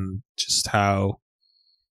usage and just how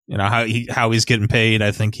he's getting paid,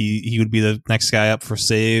 I think he would be the next guy up for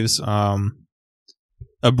saves.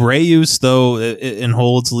 Abreu, though, in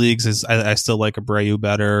holds leagues, is I still like Abreu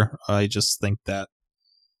better. I just think that,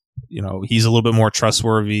 he's a little bit more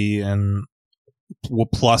trustworthy and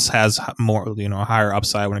plus has more, higher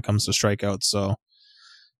upside when it comes to strikeouts. So,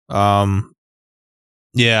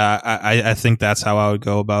 yeah, I think that's how I would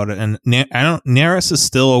go about it. And Neris is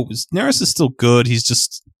still good. He's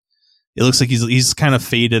just, it looks like he's kind of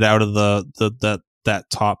faded out of that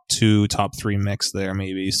top 2, top 3 mix there,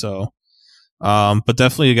 maybe. So, but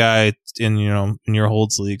definitely a guy in your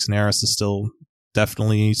holds leagues, Neris is still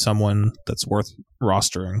definitely someone that's worth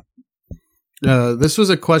rostering. This was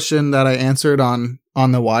a question that I answered on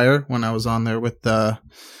the wire when I was on there with the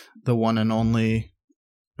one and only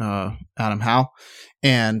Adam Howe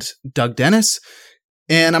and Doug Dennis,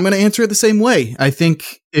 and I'm going to answer it the same way. I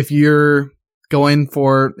think if you're going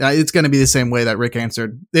for, it's going to be the same way that Rick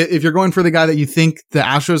answered. If you're going for the guy that you think the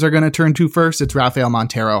Astros are going to turn to first, it's Rafael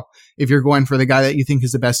Montero. If you're going for the guy that you think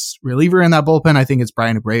is the best reliever in that bullpen, I think it's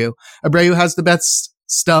Brian Abreu. Abreu has the best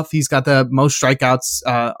stuff. He's got the most strikeouts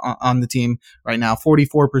on the team right now, 44%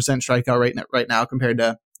 strikeout right now compared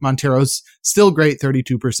to Montero's still great,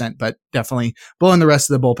 32%, but definitely blowing the rest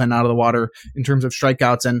of the bullpen out of the water in terms of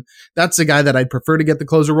strikeouts. And that's the guy that I'd prefer to get the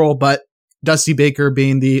closer role. But Dusty Baker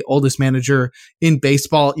being the oldest manager in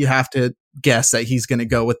baseball, you have to guess that he's going to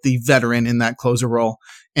go with the veteran in that closer role.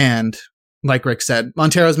 And like Rick said,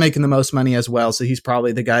 Montero's making the most money as well. So he's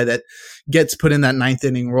probably the guy that gets put in that 9th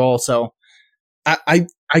inning role. So I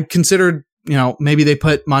considered, maybe they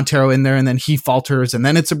put Montero in there and then he falters and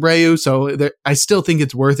then it's Abreu. So I still think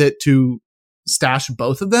it's worth it to stash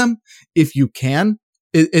both of them if you can.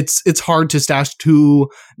 It's hard to stash 2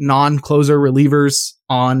 non-closer relievers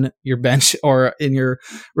on your bench or in your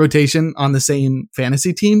rotation on the same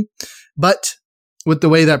fantasy team. But with the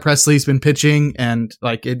way that Presley's been pitching and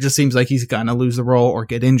it just seems like he's going to lose the role or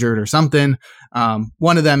get injured or something,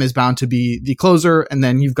 one of them is bound to be the closer. And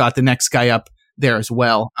then you've got the next guy up there as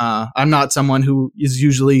well. I'm not someone who is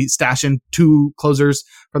usually stashing 2 closers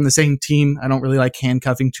from the same team. I don't really like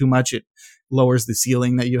handcuffing too much. It lowers the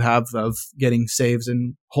ceiling that you have of getting saves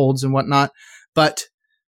and holds and whatnot. But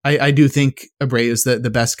I do think Abreu is the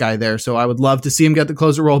best guy there. So I would love to see him get the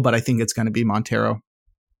closer role, but I think it's going to be Montero.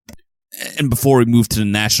 And before we move to the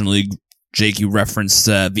National League, Jake, you referenced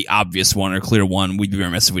the obvious one or clear one. We'd be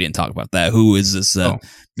remiss if we didn't talk about that. Who is this? The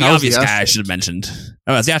obvious guy I should have mentioned.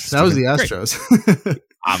 Oh, that's the Astros. That was the Astros.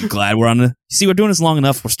 I'm glad we're on the... See, we're doing this long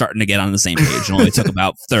enough. We're starting to get on the same page. It only took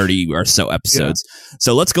about 30 or so episodes. Yeah.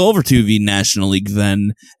 So let's go over to the National League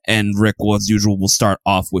then. And Rick, well, as usual, we'll start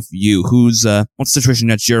off with you. What's the situation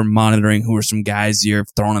that you're monitoring? Who are some guys you're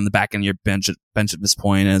throwing on the back end of your bench at this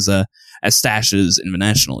point as stashes in the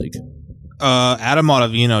National League? Adam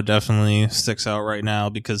Ottavino definitely sticks out right now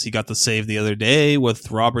because he got the save the other day with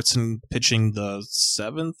Robertson pitching the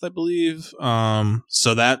 7th, I believe.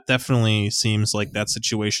 So that definitely seems like that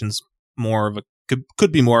situation's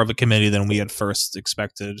could be more of a committee than we had first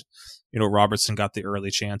expected. Robertson got the early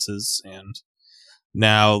chances, and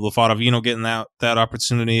now with Ottavino getting that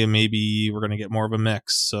opportunity, and maybe we're going to get more of a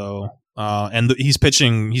mix. So, and he's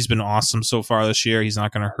pitching. He's been awesome so far this year. He's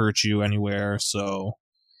not going to hurt you anywhere. So,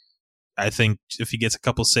 I think if he gets a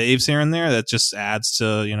couple saves here and there, that just adds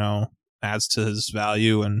to his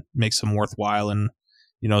value and makes him worthwhile in,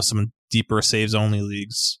 some deeper saves only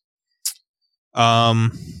leagues. Other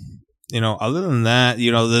than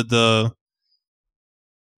that,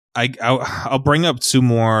 I'll bring up 2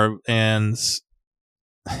 more, and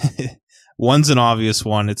one's an obvious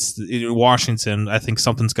one. It's Washington. I think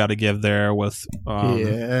something's got to give there with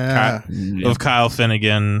Kyle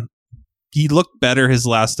Finnegan. He looked better his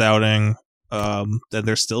last outing. That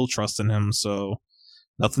they're still trusting him, so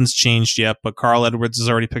nothing's changed yet. But Carl Edwards has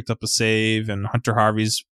already picked up a save, and Hunter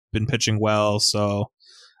Harvey's been pitching well. So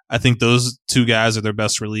I think those 2 guys are their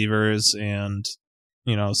best relievers. And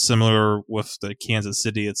similar with the Kansas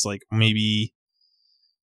City, it's like maybe,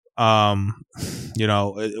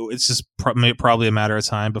 it's just probably a matter of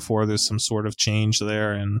time before there's some sort of change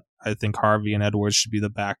there. And I think Harvey and Edwards should be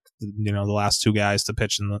the last 2 guys to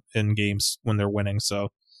pitch in games when they're winning. So,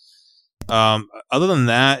 other than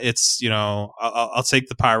that, it's, I'll take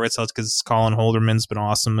the Pirates out because Colin Holderman's been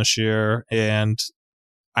awesome this year. And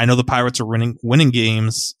I know the Pirates are winning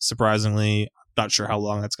games, surprisingly. Not sure how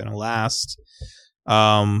long that's going to last.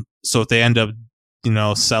 So if they end up,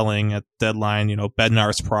 selling at deadline,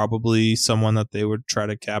 Bednar's probably someone that they would try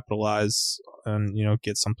to capitalize and,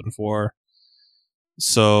 get something for.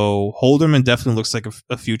 So Holderman definitely looks like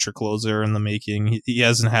a future closer in the making. He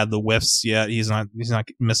hasn't had the whiffs yet. He's not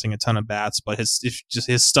missing a ton of bats, but his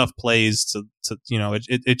stuff plays to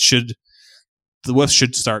the whiffs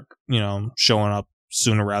should start, showing up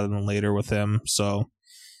sooner rather than later with him. So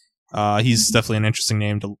he's definitely an interesting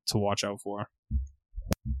name to watch out for.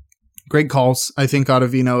 Great calls. I think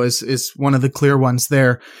Ottavino is one of the clear ones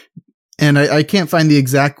there. And I can't find the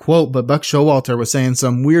exact quote, but Buck Showalter was saying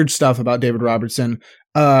some weird stuff about David Robertson.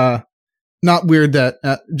 Not weird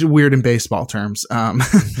weird in baseball terms.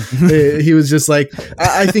 He was just like,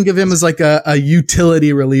 I think of him as like a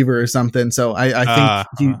utility reliever or something. So I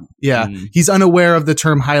think he's unaware of the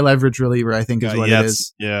term high leverage reliever, I think is what it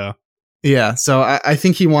is. Yeah. Yeah. So I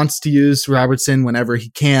think he wants to use Robertson whenever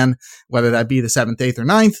he can, whether that be the 7th, 8th, or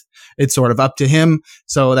 9th. It's sort of up to him.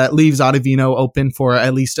 So that leaves Ottavino open for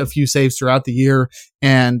at least a few saves throughout the year.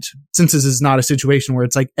 And since this is not a situation where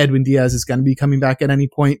it's like Edwin Diaz is going to be coming back at any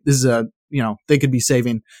point, this is they could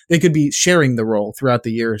be sharing the role throughout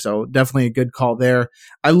the year. So definitely a good call there.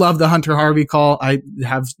 I love the Hunter Harvey call. I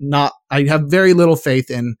have very little faith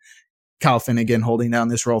in Cal Finnegan holding down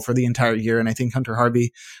this role for the entire year. And I think Hunter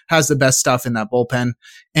Harvey has the best stuff in that bullpen.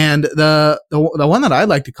 And the one that I'd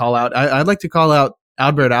like to call out, I'd like to call out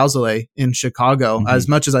Albert Alzolay in Chicago. Mm-hmm. As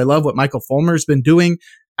much as I love what Michael Fulmer's been doing,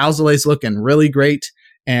 Alzolay's looking really great.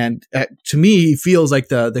 And to me, he feels like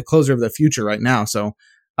the closer of the future right now. So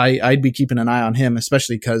I'd be keeping an eye on him,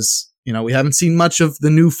 especially because, we haven't seen much of the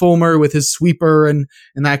new Fulmer with his sweeper and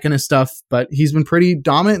that kind of stuff, but he's been pretty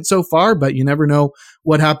dominant so far, but you never know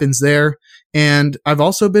what happens there. And I've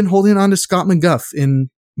also been holding on to Scott McGuff in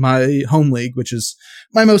my home league, which is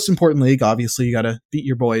my most important league. Obviously, you got to beat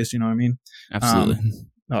your boys. You know what I mean? Absolutely.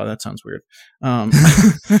 Oh, that sounds weird.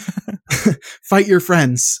 Fight your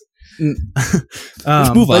friends.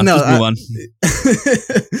 Let's move on.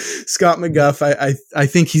 Scott McGuff, I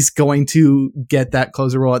think he's going to get that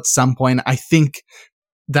closer role at some point. I think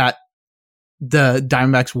that the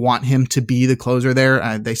Diamondbacks want him to be the closer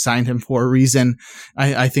there. They signed him for a reason.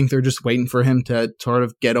 I think they're just waiting for him to sort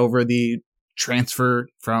of get over the transfer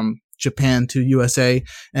from Japan to USA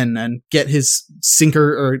and then get his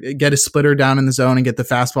sinker or get his splitter down in the zone and get the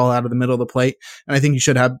fastball out of the middle of the plate. And I think he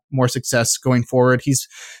should have more success going forward. He's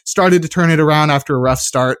started to turn it around after a rough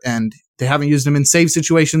start, and they haven't used him in save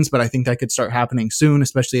situations, but I think that could start happening soon,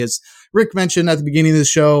 especially as Rick mentioned at the beginning of the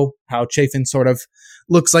show, how Chafin sort of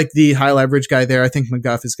looks like the high leverage guy there. I think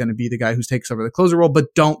McGuff is going to be the guy who takes over the closer role,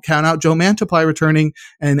 but don't count out Joe Mantiply returning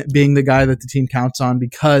and being the guy that the team counts on,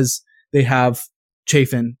 because they have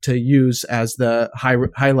Chafin to use as the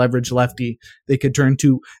high leverage lefty. They could turn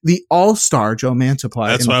to the all-star Joe Mantiply.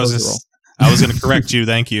 That's what I was going to correct you.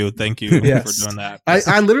 Thank you yes. for doing that.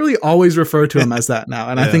 I literally always refer to him as that now,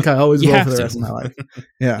 and I think I always will for the rest of my life.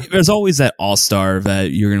 Yeah, there's always that all-star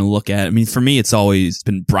that you're going to look at. I mean, for me, it's always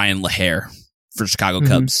been Brian LaHair for Chicago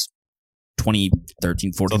Cubs.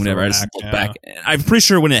 2013, 14, whatever. I just look back. I'm pretty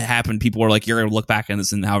sure when it happened, people were like, you're going to look back at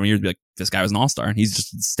this in however many years and be like, this guy was an all-star. And he's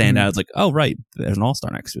just stand out. It's like, oh, right. There's an all-star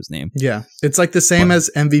next to his name. Yeah. It's like the same as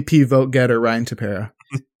MVP vote getter Ryan Tepera.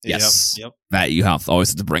 Yes. Yep. That you have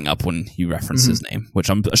always to bring up when you reference his name, which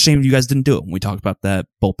I'm ashamed you guys didn't do it when we talked about that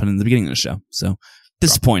bullpen in the beginning of the show. So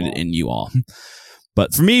disappointed in you all.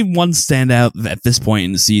 But for me, one standout at this point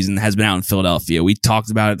in the season has been out in Philadelphia. We talked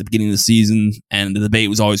about it at the beginning of the season, and the debate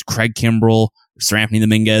was always Craig Kimbrell or Sir Anthony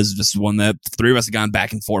Dominguez, just one that the three of us have gone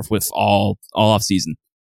back and forth with all off season.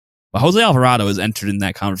 But Jose Alvarado has entered in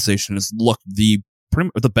that conversation, has looked the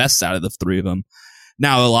best out of the three of them.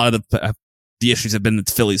 Now, a lot of the issues have been that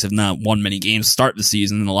the Phillies have not won many games to start the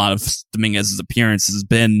season, and a lot of Dominguez's appearances has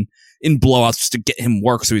been in blowouts just to get him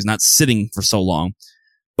work so he's not sitting for so long.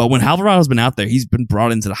 But when Alvarado's been out there, he's been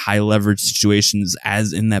brought into the high leverage situations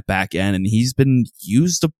as in that back end, and he's been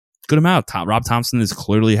used a good amount. Rob Thompson has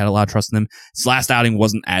clearly had a lot of trust in him. His last outing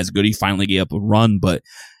wasn't as good. He finally gave up a run, but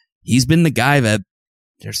he's been the guy that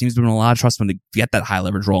there seems to have been a lot of trust in him to get that high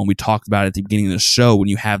leverage role. And we talked about it at the beginning of the show, when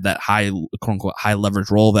you have that high, quote unquote, high leverage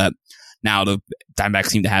role that now the Diamondbacks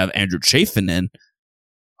seem to have Andrew Chafin in.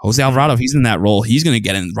 Jose Alvarado, if he's in that role, he's going to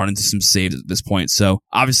get in and run into some saves at this point. So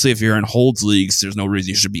obviously, if you're in holds leagues, there's no reason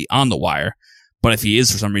you should be on the wire. But if he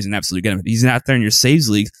is for some reason, absolutely get him. If he's out there in your saves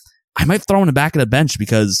league, I might throw him in the back of the bench,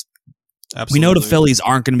 because we know the Phillies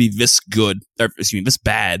aren't going to be this good, or this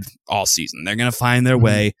bad all season. They're going to find their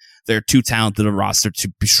way. They're too talented a roster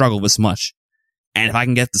to struggle this much. And if I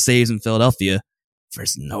can get the saves in Philadelphia,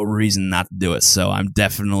 there's no reason not to do it. So I'm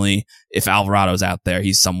definitely, if Alvarado's out there,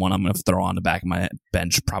 he's someone I'm going to throw on the back of my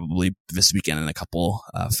bench probably this weekend in a couple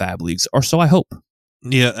fab leagues, or so I hope.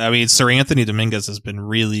 Yeah, I mean, Sir Anthony Dominguez has been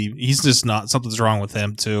really, he's just not, something's wrong with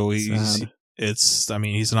him too.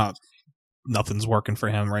 Nothing's working for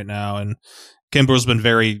him right now. And Kimbrell's been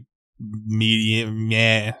very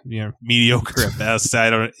mediocre at best.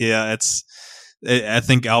 I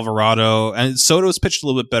think Alvarado and Soto's pitched a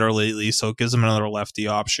little bit better lately, so it gives him another lefty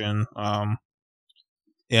option.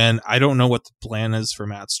 And I don't know what the plan is for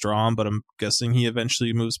Matt Strahm, but I'm guessing he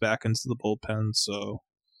eventually moves back into the bullpen. So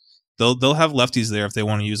they'll have lefties there if they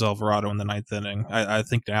want to use Alvarado in the ninth inning. I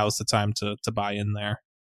think now is the time to buy in there.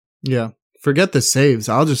 Yeah. Forget the saves.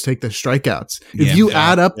 I'll just take the strikeouts. If you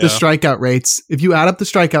add up the strikeout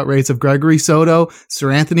rates of Gregory Soto,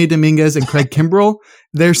 Sir Anthony Dominguez, and Craig Kimbrell,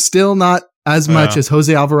 they're still not as much as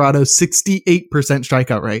Jose Alvarado's 68%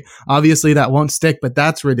 strikeout rate. Obviously, that won't stick, but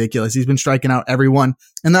that's ridiculous. He's been striking out everyone,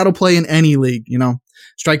 and that'll play in any league. You know,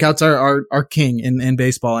 strikeouts are king in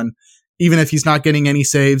baseball, and even if he's not getting any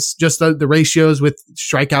saves, just the ratios with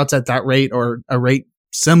strikeouts at that rate or a rate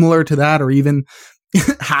similar to that, or even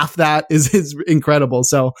half that is incredible.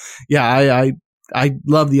 So yeah, I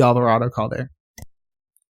love the Alvarado call there.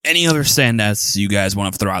 Any other standouts you guys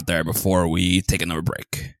want to throw out there before we take another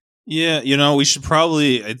break? Yeah, you know, we should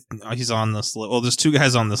probably. He's on this list. Well, there's two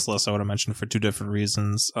guys on this list I would have mentioned for two different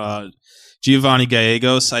reasons. Giovanni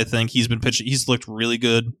Gallegos, I think he's been pitching. He's looked really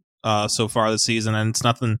good so far this season, and it's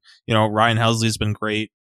nothing. You know, Ryan Helsley's been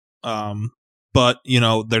great, but you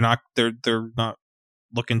know they're not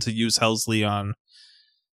looking to use Helsley on.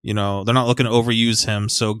 You know, they're not looking to overuse him,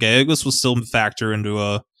 so Gallegos will still factor into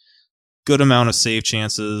a good amount of save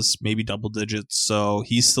chances, maybe double digits. So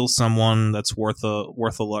he's still someone that's worth a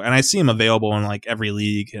look. And I see him available in like every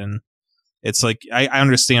league, and it's like I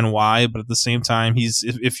understand why, but at the same time, he's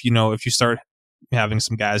if you start having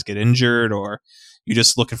some guys get injured, or you're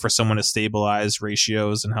just looking for someone to stabilize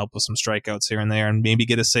ratios and help with some strikeouts here and there, and maybe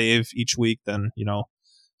get a save each week, then you know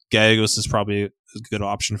Gallegos is probably a good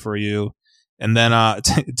option for you. And then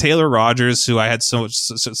Taylor Rogers, who I had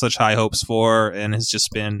such high hopes for, and has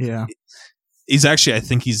just been he's actually, I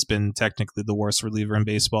think he's been technically the worst reliever in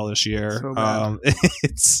baseball this year. So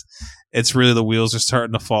it's really, the wheels are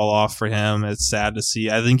starting to fall off for him. It's sad to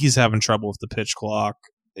see. I think he's having trouble with the pitch clock.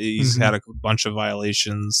 He's had a bunch of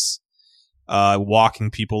violations,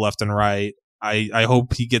 walking people left and right. I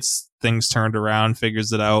hope he gets things turned around,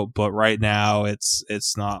 figures it out. But right now,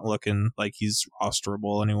 it's not looking like he's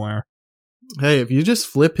rosterable anywhere. Hey, if you just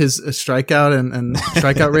flip his strikeout and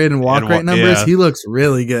strikeout rate and walk rate numbers, he looks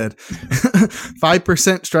really good. 5%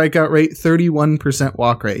 strikeout rate, 31%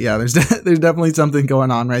 walk rate. Yeah, there's definitely something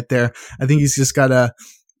going on right there. I think he's just got to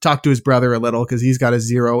talk to his brother a little because he's got a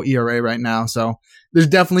 0 ERA right now. So there's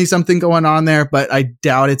definitely something going on there, but I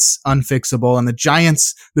doubt it's unfixable. And the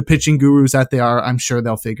Giants, the pitching gurus that they are, I'm sure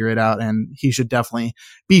they'll figure it out. And he should definitely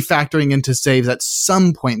be factoring into saves at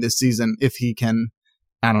some point this season if he can,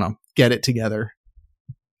 I don't know, get it together.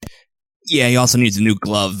 Yeah, he also needs a new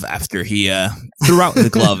glove after he threw out the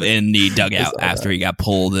glove in the dugout after he got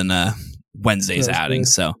pulled in Wednesday's outing.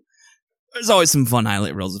 So there's always some fun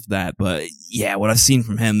highlight reels of that. But yeah, what I've seen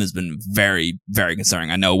from him has been very, very concerning.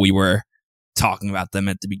 I know we were talking about them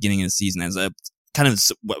at the beginning of the season as a kind of,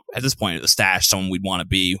 at this point, a stash, someone we'd want to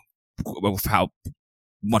be with how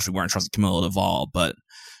much we weren't trusting Camilo Duvall. But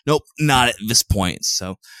nope, not at this point.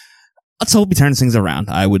 So let's hope he turns things around.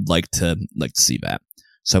 I would like to see that.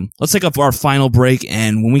 So let's take up our final break,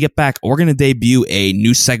 and when we get back, we're going to debut a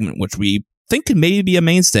new segment, which we think could maybe be a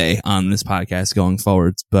mainstay on this podcast going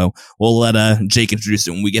forward. But we'll let Jake introduce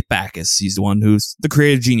it when we get back, as he's the one who's the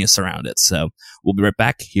creative genius around it. So we'll be right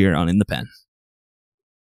back here on In the Pen.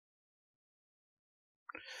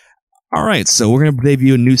 All right, so we're going to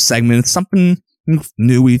debut a new segment. It's something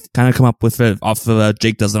new we've kind of come up with it off of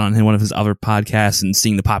Jake does it on one of his other podcasts, and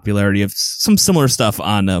seeing the popularity of some similar stuff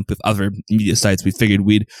on with other media sites, we figured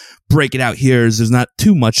we'd break it out here, as there's not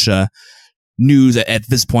too much news at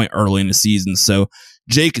this point early in the season. So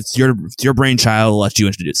Jake, it's your brainchild. I'll let you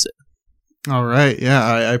introduce it. All right. Yeah,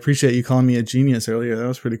 I appreciate you calling me a genius earlier. That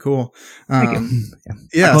was pretty cool.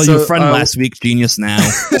 Yeah, I called you a friend last week, genius now.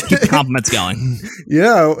 Keep the compliments going.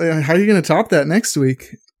 Yeah, how are you going to top that next week?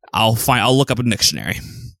 I'll look up a dictionary.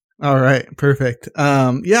 All right, perfect.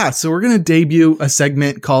 So we're going to debut a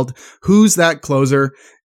segment called Who's That Closer?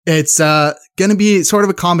 It's going to be sort of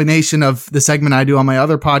a combination of the segment I do on my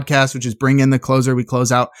other podcast, which is Bring in the Closer. We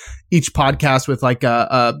close out each podcast with like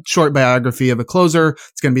a short biography of a closer.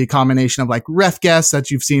 It's going to be a combination of like ref guests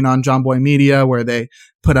that you've seen on John Boy Media, where they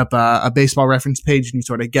put up a baseball reference page and you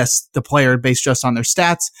sort of guess the player based just on their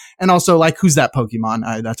stats. And also like, who's that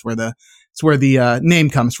Pokemon? That's where the name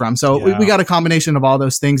comes from. So we got a combination of all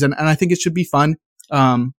those things, and I think it should be fun.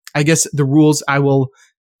 I guess the rules, I will,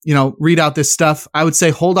 read out this stuff. I would say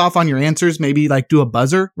hold off on your answers, maybe like do a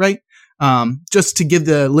buzzer, right? Just to give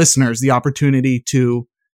the listeners the opportunity to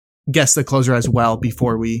guess the closer as well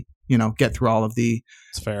before we, get through all of the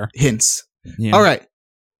It's fair hints. Yeah. All right.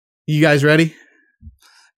 You guys ready?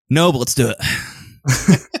 No, but let's do it.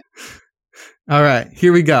 All right,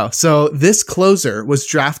 here we go. So this closer was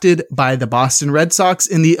drafted by the Boston Red Sox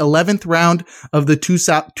in the 11th round of the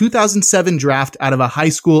 2007 draft out of a high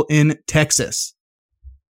school in Texas.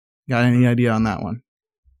 Got any idea on that one?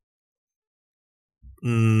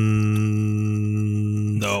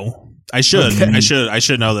 No. I should. Okay. I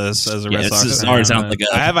should know this as a Red Sox fan.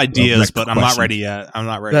 I have ideas, but I'm not ready yet.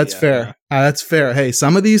 That's fair. That's fair. Hey,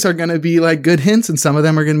 some of these are going to be like good hints, and some of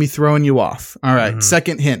them are going to be throwing you off. All right.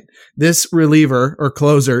 Second hint. This reliever or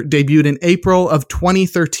closer debuted in April of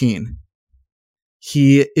 2013.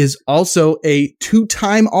 He is also a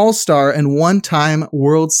 2-time All-Star and 1-time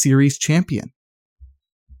World Series champion.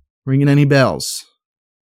 Ringing any bells?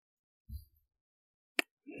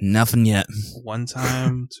 Nothing yet.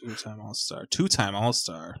 1-time, 2-time All-Star, 2-time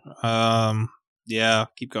All-Star. Yeah,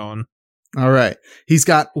 keep going. All right. He's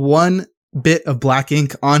got one bit of black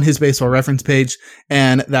ink on his baseball reference page,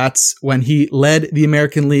 and that's when he led the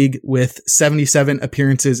American League with 77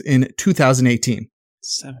 appearances in 2018.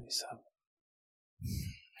 77.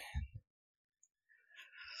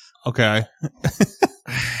 Okay.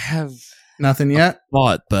 I have nothing yet.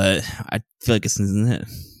 Thought, but I feel like this isn't it.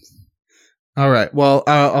 All right. Well,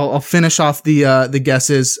 I'll finish off the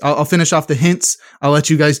guesses. I'll finish off the hints. I'll let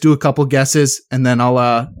you guys do a couple guesses, and then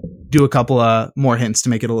I'll do a couple more hints to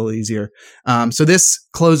make it a little easier. So this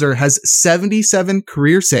closer has 77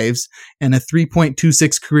 career saves and a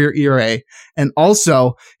 3.26 career ERA, and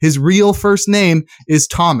also his real first name is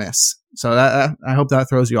Thomas. So that I hope that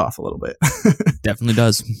throws you off a little bit. Definitely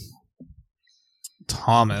does.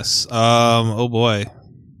 Thomas. Oh boy.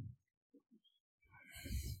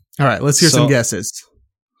 All right, let's hear some guesses.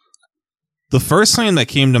 The first name that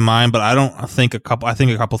came to mind, but I think a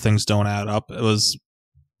couple things don't add up. It was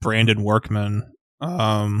Brandon Workman.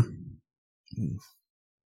 But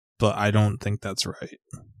I don't think that's right.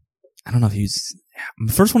 I don't know if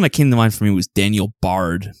the first one that came to mind for me was Daniel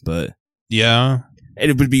Bard, but yeah.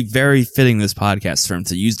 It would be very fitting this podcast for him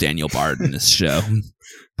to use Daniel Bard in this show.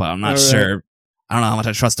 But I'm not sure. I don't know how much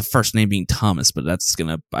I trust the first name being Thomas, but I feel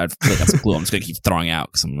like that's a clue I'm just going to keep throwing out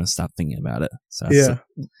because I'm going to stop thinking about it. So, yeah.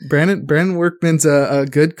 Brandon Workman's a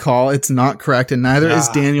good call. It's not correct, and neither is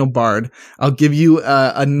Daniel Bard. I'll give you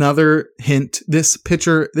another hint. This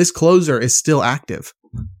closer is still active.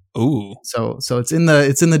 Ooh. So it's in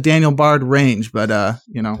the Daniel Bard range, but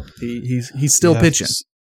he's still pitching.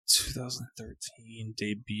 2013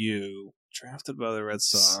 debut. Drafted by the Red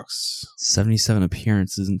Sox. 77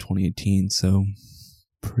 appearances in 2018, so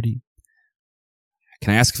pretty.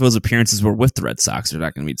 Can I ask if those appearances were with the Red Sox or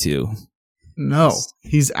not going to be two? No,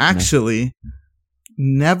 he's actually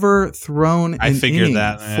never thrown an inning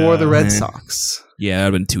for the Red Sox. Yeah, that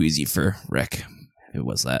would have been too easy for Rick. It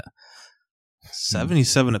was that.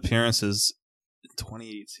 77 appearances in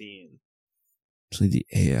 2018. Actually, the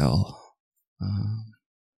AL.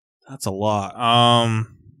 That's a lot.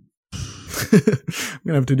 I'm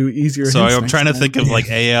gonna have to do easier. So I'm trying to think of like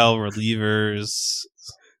AL relievers.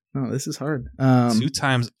 Oh, this is hard.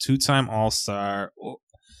 2-time All-Star.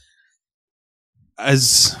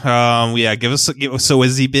 Give us. So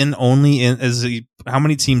has he been only in? How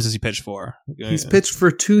many teams has he pitched for? He's pitched for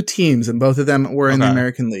 2 teams, and both of them were in the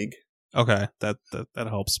American League. Okay, that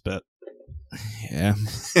helps a bit. Yeah.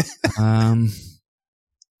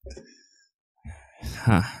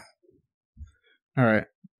 Huh. All right.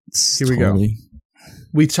 Here we go.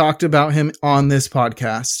 We talked about him on this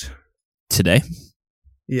podcast today.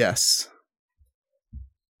 Yes.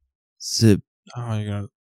 Is it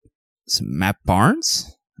Matt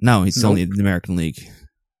Barnes? No, he's only in the American League.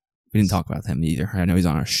 We didn't talk about him either. I know he's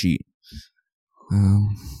on our sheet.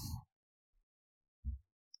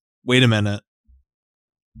 Wait a minute.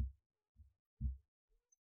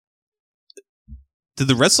 Did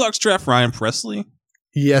the Red Sox draft Ryan Presley?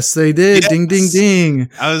 Yes, they did. Yes. Ding, ding, ding.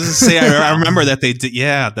 I was going to say, I remember that they did.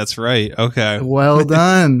 Yeah, that's right. Okay. Well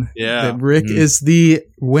done. Yeah. Rick is the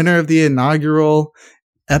winner of the inaugural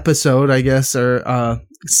episode, I guess, or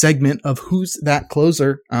segment of Who's That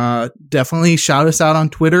Closer. Definitely shout us out on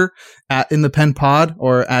Twitter at In the Pen Pod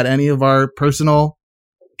or at any of our personal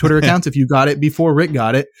Twitter accounts if you got it before Rick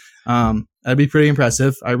got it. That'd be pretty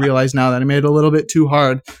impressive. I realize now that I made it a little bit too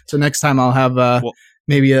hard. So next time I'll have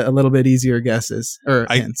maybe a little bit easier guesses or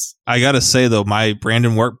hints. I gotta say though, my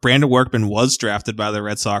Brandon Workman was drafted by the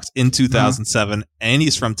Red Sox in 2007, and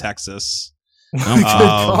he's from Texas.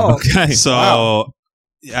 Okay, so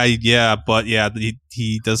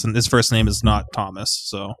he doesn't. His first name is not Thomas.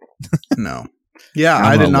 So no,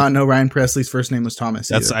 I did not know Ryan Presley's first name was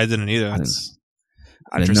Thomas. I didn't either.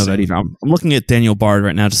 I didn't know that either. I'm looking at Daniel Bard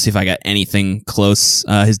right now to see if I got anything close.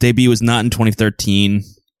 His debut was not in 2013.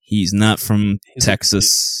 He's not from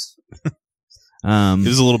Texas. He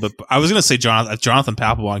was a little bit. I was going to say Jonathan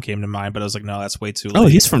Papelbon came to mind, but I was like, no, that's way too late. Oh,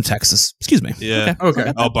 he's from Texas. Excuse me. Yeah.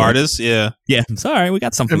 Okay. Oh, Bart is? Yeah. Yeah. Sorry, we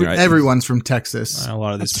got something right. Everyone's from Texas. A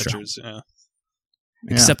lot of these That's pitchers, yeah.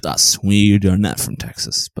 Except us. We are not from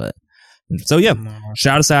Texas. But so, yeah.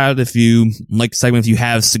 Shout us out if you like the segment. If you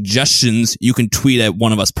have suggestions, you can tweet at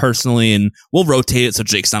one of us personally, and we'll rotate it so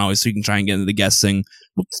Jake's not always, so you can try and get into the guessing.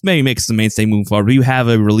 We'll maybe make some mainstay moving forward. If you have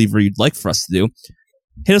a reliever you'd like for us to do,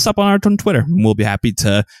 hit us up on our Twitter, and we'll be happy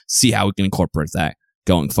to see how we can incorporate that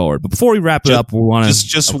going forward. But before we wrap it up, we want to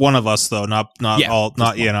just one of us though, not all,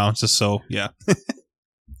 not just so yeah.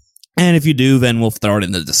 And if you do, then we'll throw it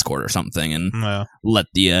in the Discord or something, and let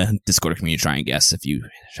the Discord community try and guess if you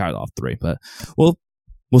shout off 3. But we'll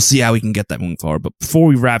see how we can get that moving forward. But before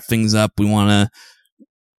we wrap things up, we want to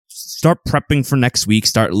start prepping for next week,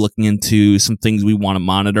 start looking into some things we want to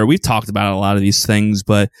monitor. We've talked about a lot of these things,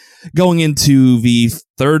 but going into the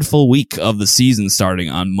 3rd full week of the season starting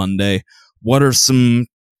on Monday, what are some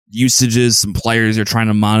usages, some players you're trying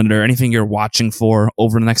to monitor, anything you're watching for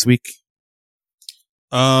over the next week?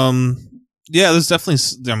 Yeah, there's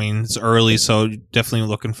definitely, I mean, it's early, so definitely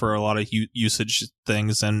looking for a lot of usage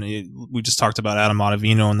things. And we just talked about Adam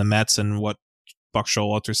Ottavino and the Mets and what Buck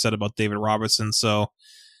Showalter said about David Robertson. So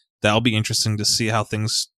that'll be interesting to see how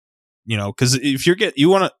things, because if you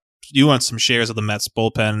want some shares of the Mets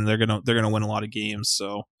bullpen, they're gonna win a lot of games.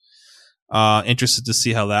 So, interested to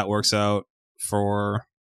see how that works out for,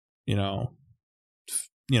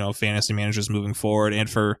 fantasy managers moving forward, and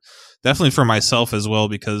definitely for myself as well,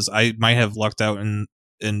 because I might have lucked out in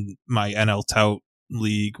my NL Tout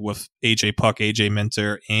league with AJ Puck, AJ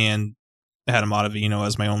Minter, and Adam Ottavino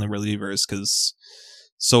as my only relievers, because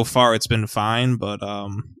so far it's been fine, but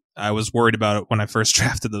I was worried about it when I first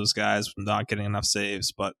drafted those guys, not getting enough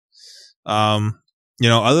saves. But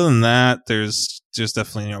other than that, there's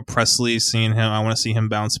definitely Presley, seeing him. I want to see him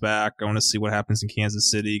bounce back. I want to see what happens in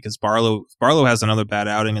Kansas City, because Barlow has another bad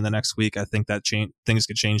outing in the next week. I think that things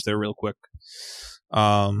could change there real quick.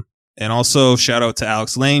 And also shout out to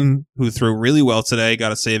Alex Lane, who threw really well today.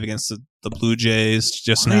 Got a save against the Blue Jays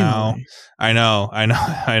just now. I know.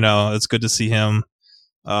 It's good to see him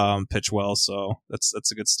pitch well. So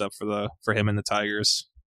that's a good stuff for him and the Tigers.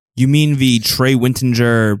 You mean the Trey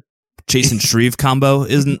Wintinger Jason Shreve combo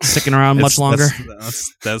isn't sticking around much longer?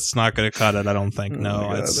 That's not going to cut it, I don't think.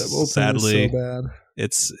 No, it's sadly so bad.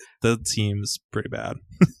 It's the team's pretty bad.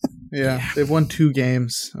 Yeah, they've won 2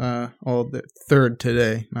 games. The 3rd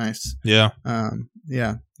today. Nice. Yeah.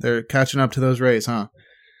 Yeah, they're catching up to those Rays, huh?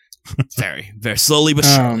 Very, very slowly but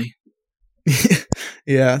surely.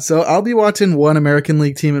 Yeah, so I'll be watching one American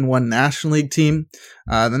League team and one National League team.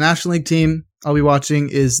 The National League team I'll be watching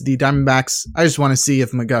is the Diamondbacks. I just want to see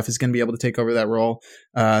if McGuff is going to be able to take over that role.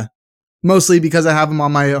 Mostly because I have him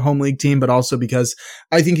on my home league team, but also because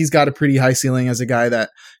I think he's got a pretty high ceiling as a guy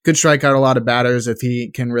that could strike out a lot of batters if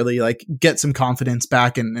he can really get some confidence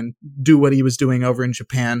back and do what he was doing over in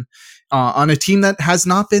Japan on a team that has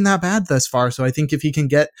not been that bad thus far. So I think if he can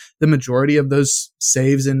get the majority of those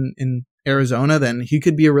saves in Arizona, then he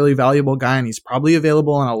could be a really valuable guy, and he's probably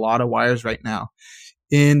available on a lot of wires right now.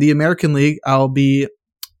 In the American League, I'll be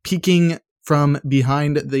peeking from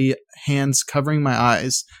behind the hands covering my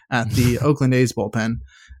eyes at the Oakland A's bullpen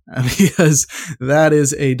because that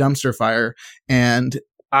is a dumpster fire. And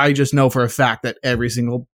I just know for a fact that every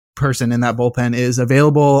single person in that bullpen is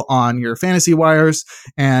available on your fantasy wires.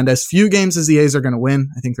 And as few games as the A's are going to win,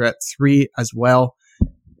 I think they're at 3 as well,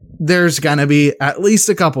 there's going to be at least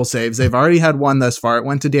a couple saves. They've already had one thus far. It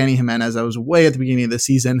went to Danny Jimenez. I was way at the beginning of the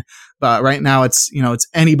season, but right now it's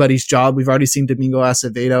anybody's job. We've already seen Domingo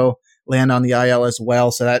Acevedo land on the IL as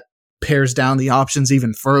well. So that pairs down the options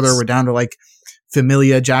even further. We're down to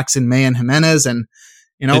Familia, Jackson, May, and Jimenez. And,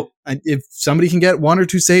 if somebody can get 1 or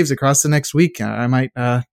 2 saves across the next week, I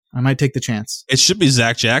might take the chance. It should be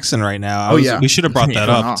Zach Jackson right now. Yeah. We should have brought that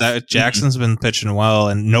up. Jackson's been pitching well,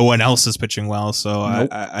 and no one else is pitching well. So Nope.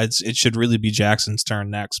 it should really be Jackson's turn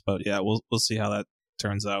next. But yeah, we'll see how that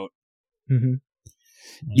turns out. Mm-hmm.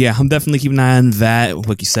 Yeah, I'm definitely keeping an eye on that.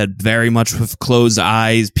 Like you said, very much with closed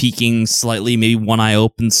eyes, peeking slightly, maybe one eye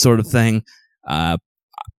open sort of thing.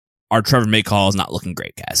 Our Trevor May call is not looking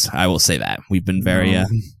great, guys. I will say that. We've been very,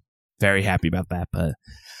 very happy about that, but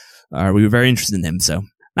we were very interested in him, so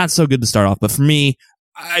not so good to start off. But for me,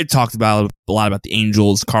 I talked about a lot about the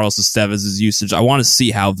Angels, Carlos Estevez' usage. I want to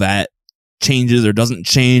see how that changes or doesn't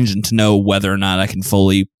change, and to know whether or not I can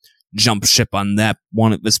fully jump ship on that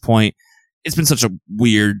one at this point. It's been such a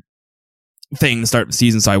weird thing to start the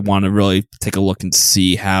season, so I want to really take a look and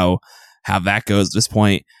see how that goes at this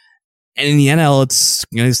point. And in the NL, it's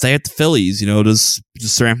going to stay at the Phillies. Does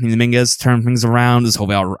Sir Anthony Dominguez turn things around? Does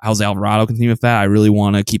Jose Alvarado continue with that? I really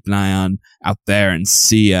want to keep an eye on out there and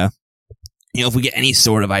see, if we get any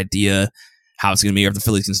sort of idea how it's going to be, or if the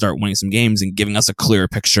Phillies can start winning some games and giving us a clearer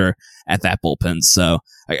picture at that bullpen. So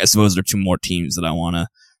I suppose there are two more teams that I want to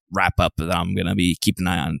wrap up that I'm going to be keeping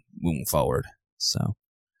an eye on moving forward. So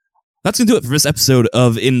that's going to do it for this episode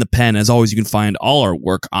of In the Pen. As always, you can find all our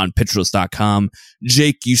work on pitcherlist.com.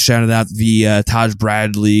 Jake, you shouted out the Taj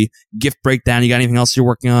Bradley gift breakdown. You got anything else you're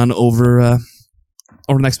working on over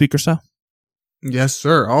the next week or so? Yes,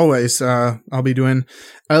 sir. Always. I'll be doing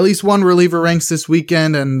at least one reliever ranks this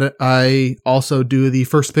weekend, and I also do the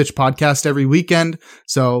First Pitch podcast every weekend.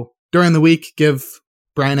 So during the week, give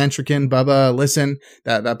Brian Entrikin, Bubba a listen.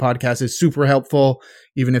 That podcast is super helpful.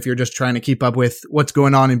 Even if you're just trying to keep up with what's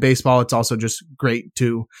going on in baseball, it's also just great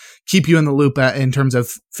to keep you in the loop in terms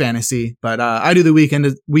of fantasy. But I do the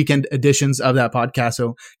weekend editions of that podcast,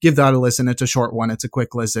 so give that a listen. It's a short one. It's a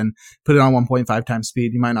quick listen. Put it on 1.5 times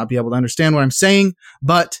speed. You might not be able to understand what I'm saying,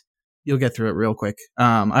 but you'll get through it real quick.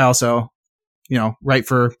 I also, write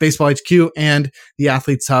for Baseball HQ and the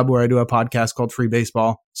Athletes Hub, where I do a podcast called Free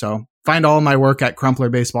Baseball. So find all of my work at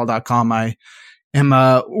crumplerbaseball.com. I am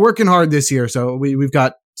working hard this year, so we've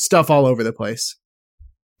got stuff all over the place.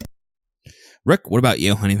 Rick, what about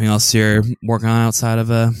you? Anything else you're working on outside of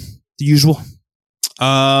the usual?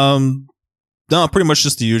 No, pretty much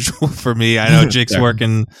just the usual for me. I know Jake's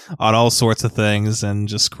working on all sorts of things and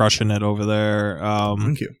just crushing it over there.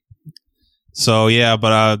 Thank you. So yeah,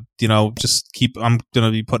 but I'm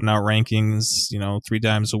gonna be putting out rankings, 3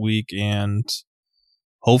 times a week, and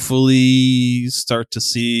hopefully start to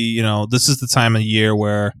see, this is the time of year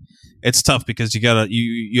where it's tough because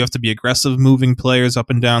you have to be aggressive moving players up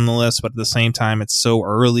and down the list, but at the same time it's so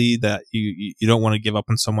early that you don't want to give up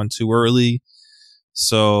on someone too early.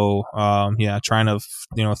 So trying to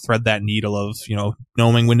thread that needle of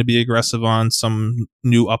knowing when to be aggressive on some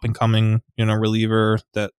new up and coming reliever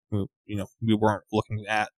that we weren't looking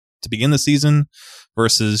at to begin the season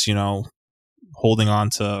versus holding on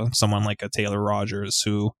to someone like a Taylor Rogers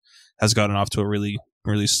who has gotten off to a really,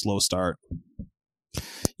 really slow start.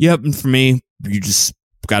 Yep, and for me, you just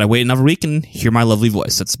gotta wait another week and hear my lovely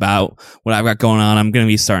voice. That's about what I've got going on. I'm gonna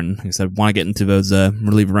be starting, like I said, want to get into those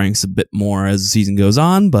reliever ranks a bit more as the season goes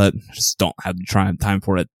on, but just don't have the time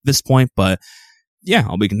for it at this point. But yeah,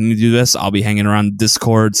 I'll be continuing to do this. I'll be hanging around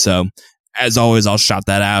Discord, so as always, I'll shout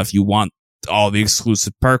that out. If you want all the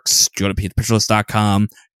exclusive perks, go to pitcherlist.com.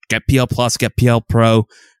 Get PL Plus, get PL Pro.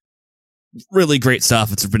 Really great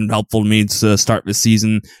stuff. It's been helpful to me to start this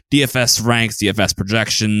season. DFS ranks, DFS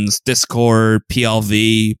projections, Discord,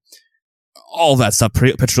 PLV, all that stuff.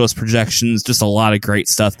 Pitcher List projections, just a lot of great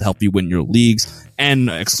stuff to help you win your leagues, and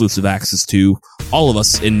exclusive access to all of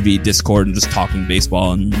us in the Discord and just talking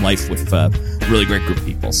baseball and life with a really great group of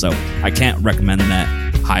people. So I can't recommend that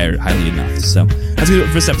highly enough. So that's going to do it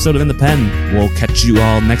for this episode of In the Pen. We'll catch you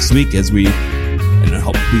all next week and I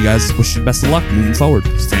hope you guys wish you the best of luck moving forward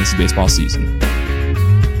this fantasy baseball season.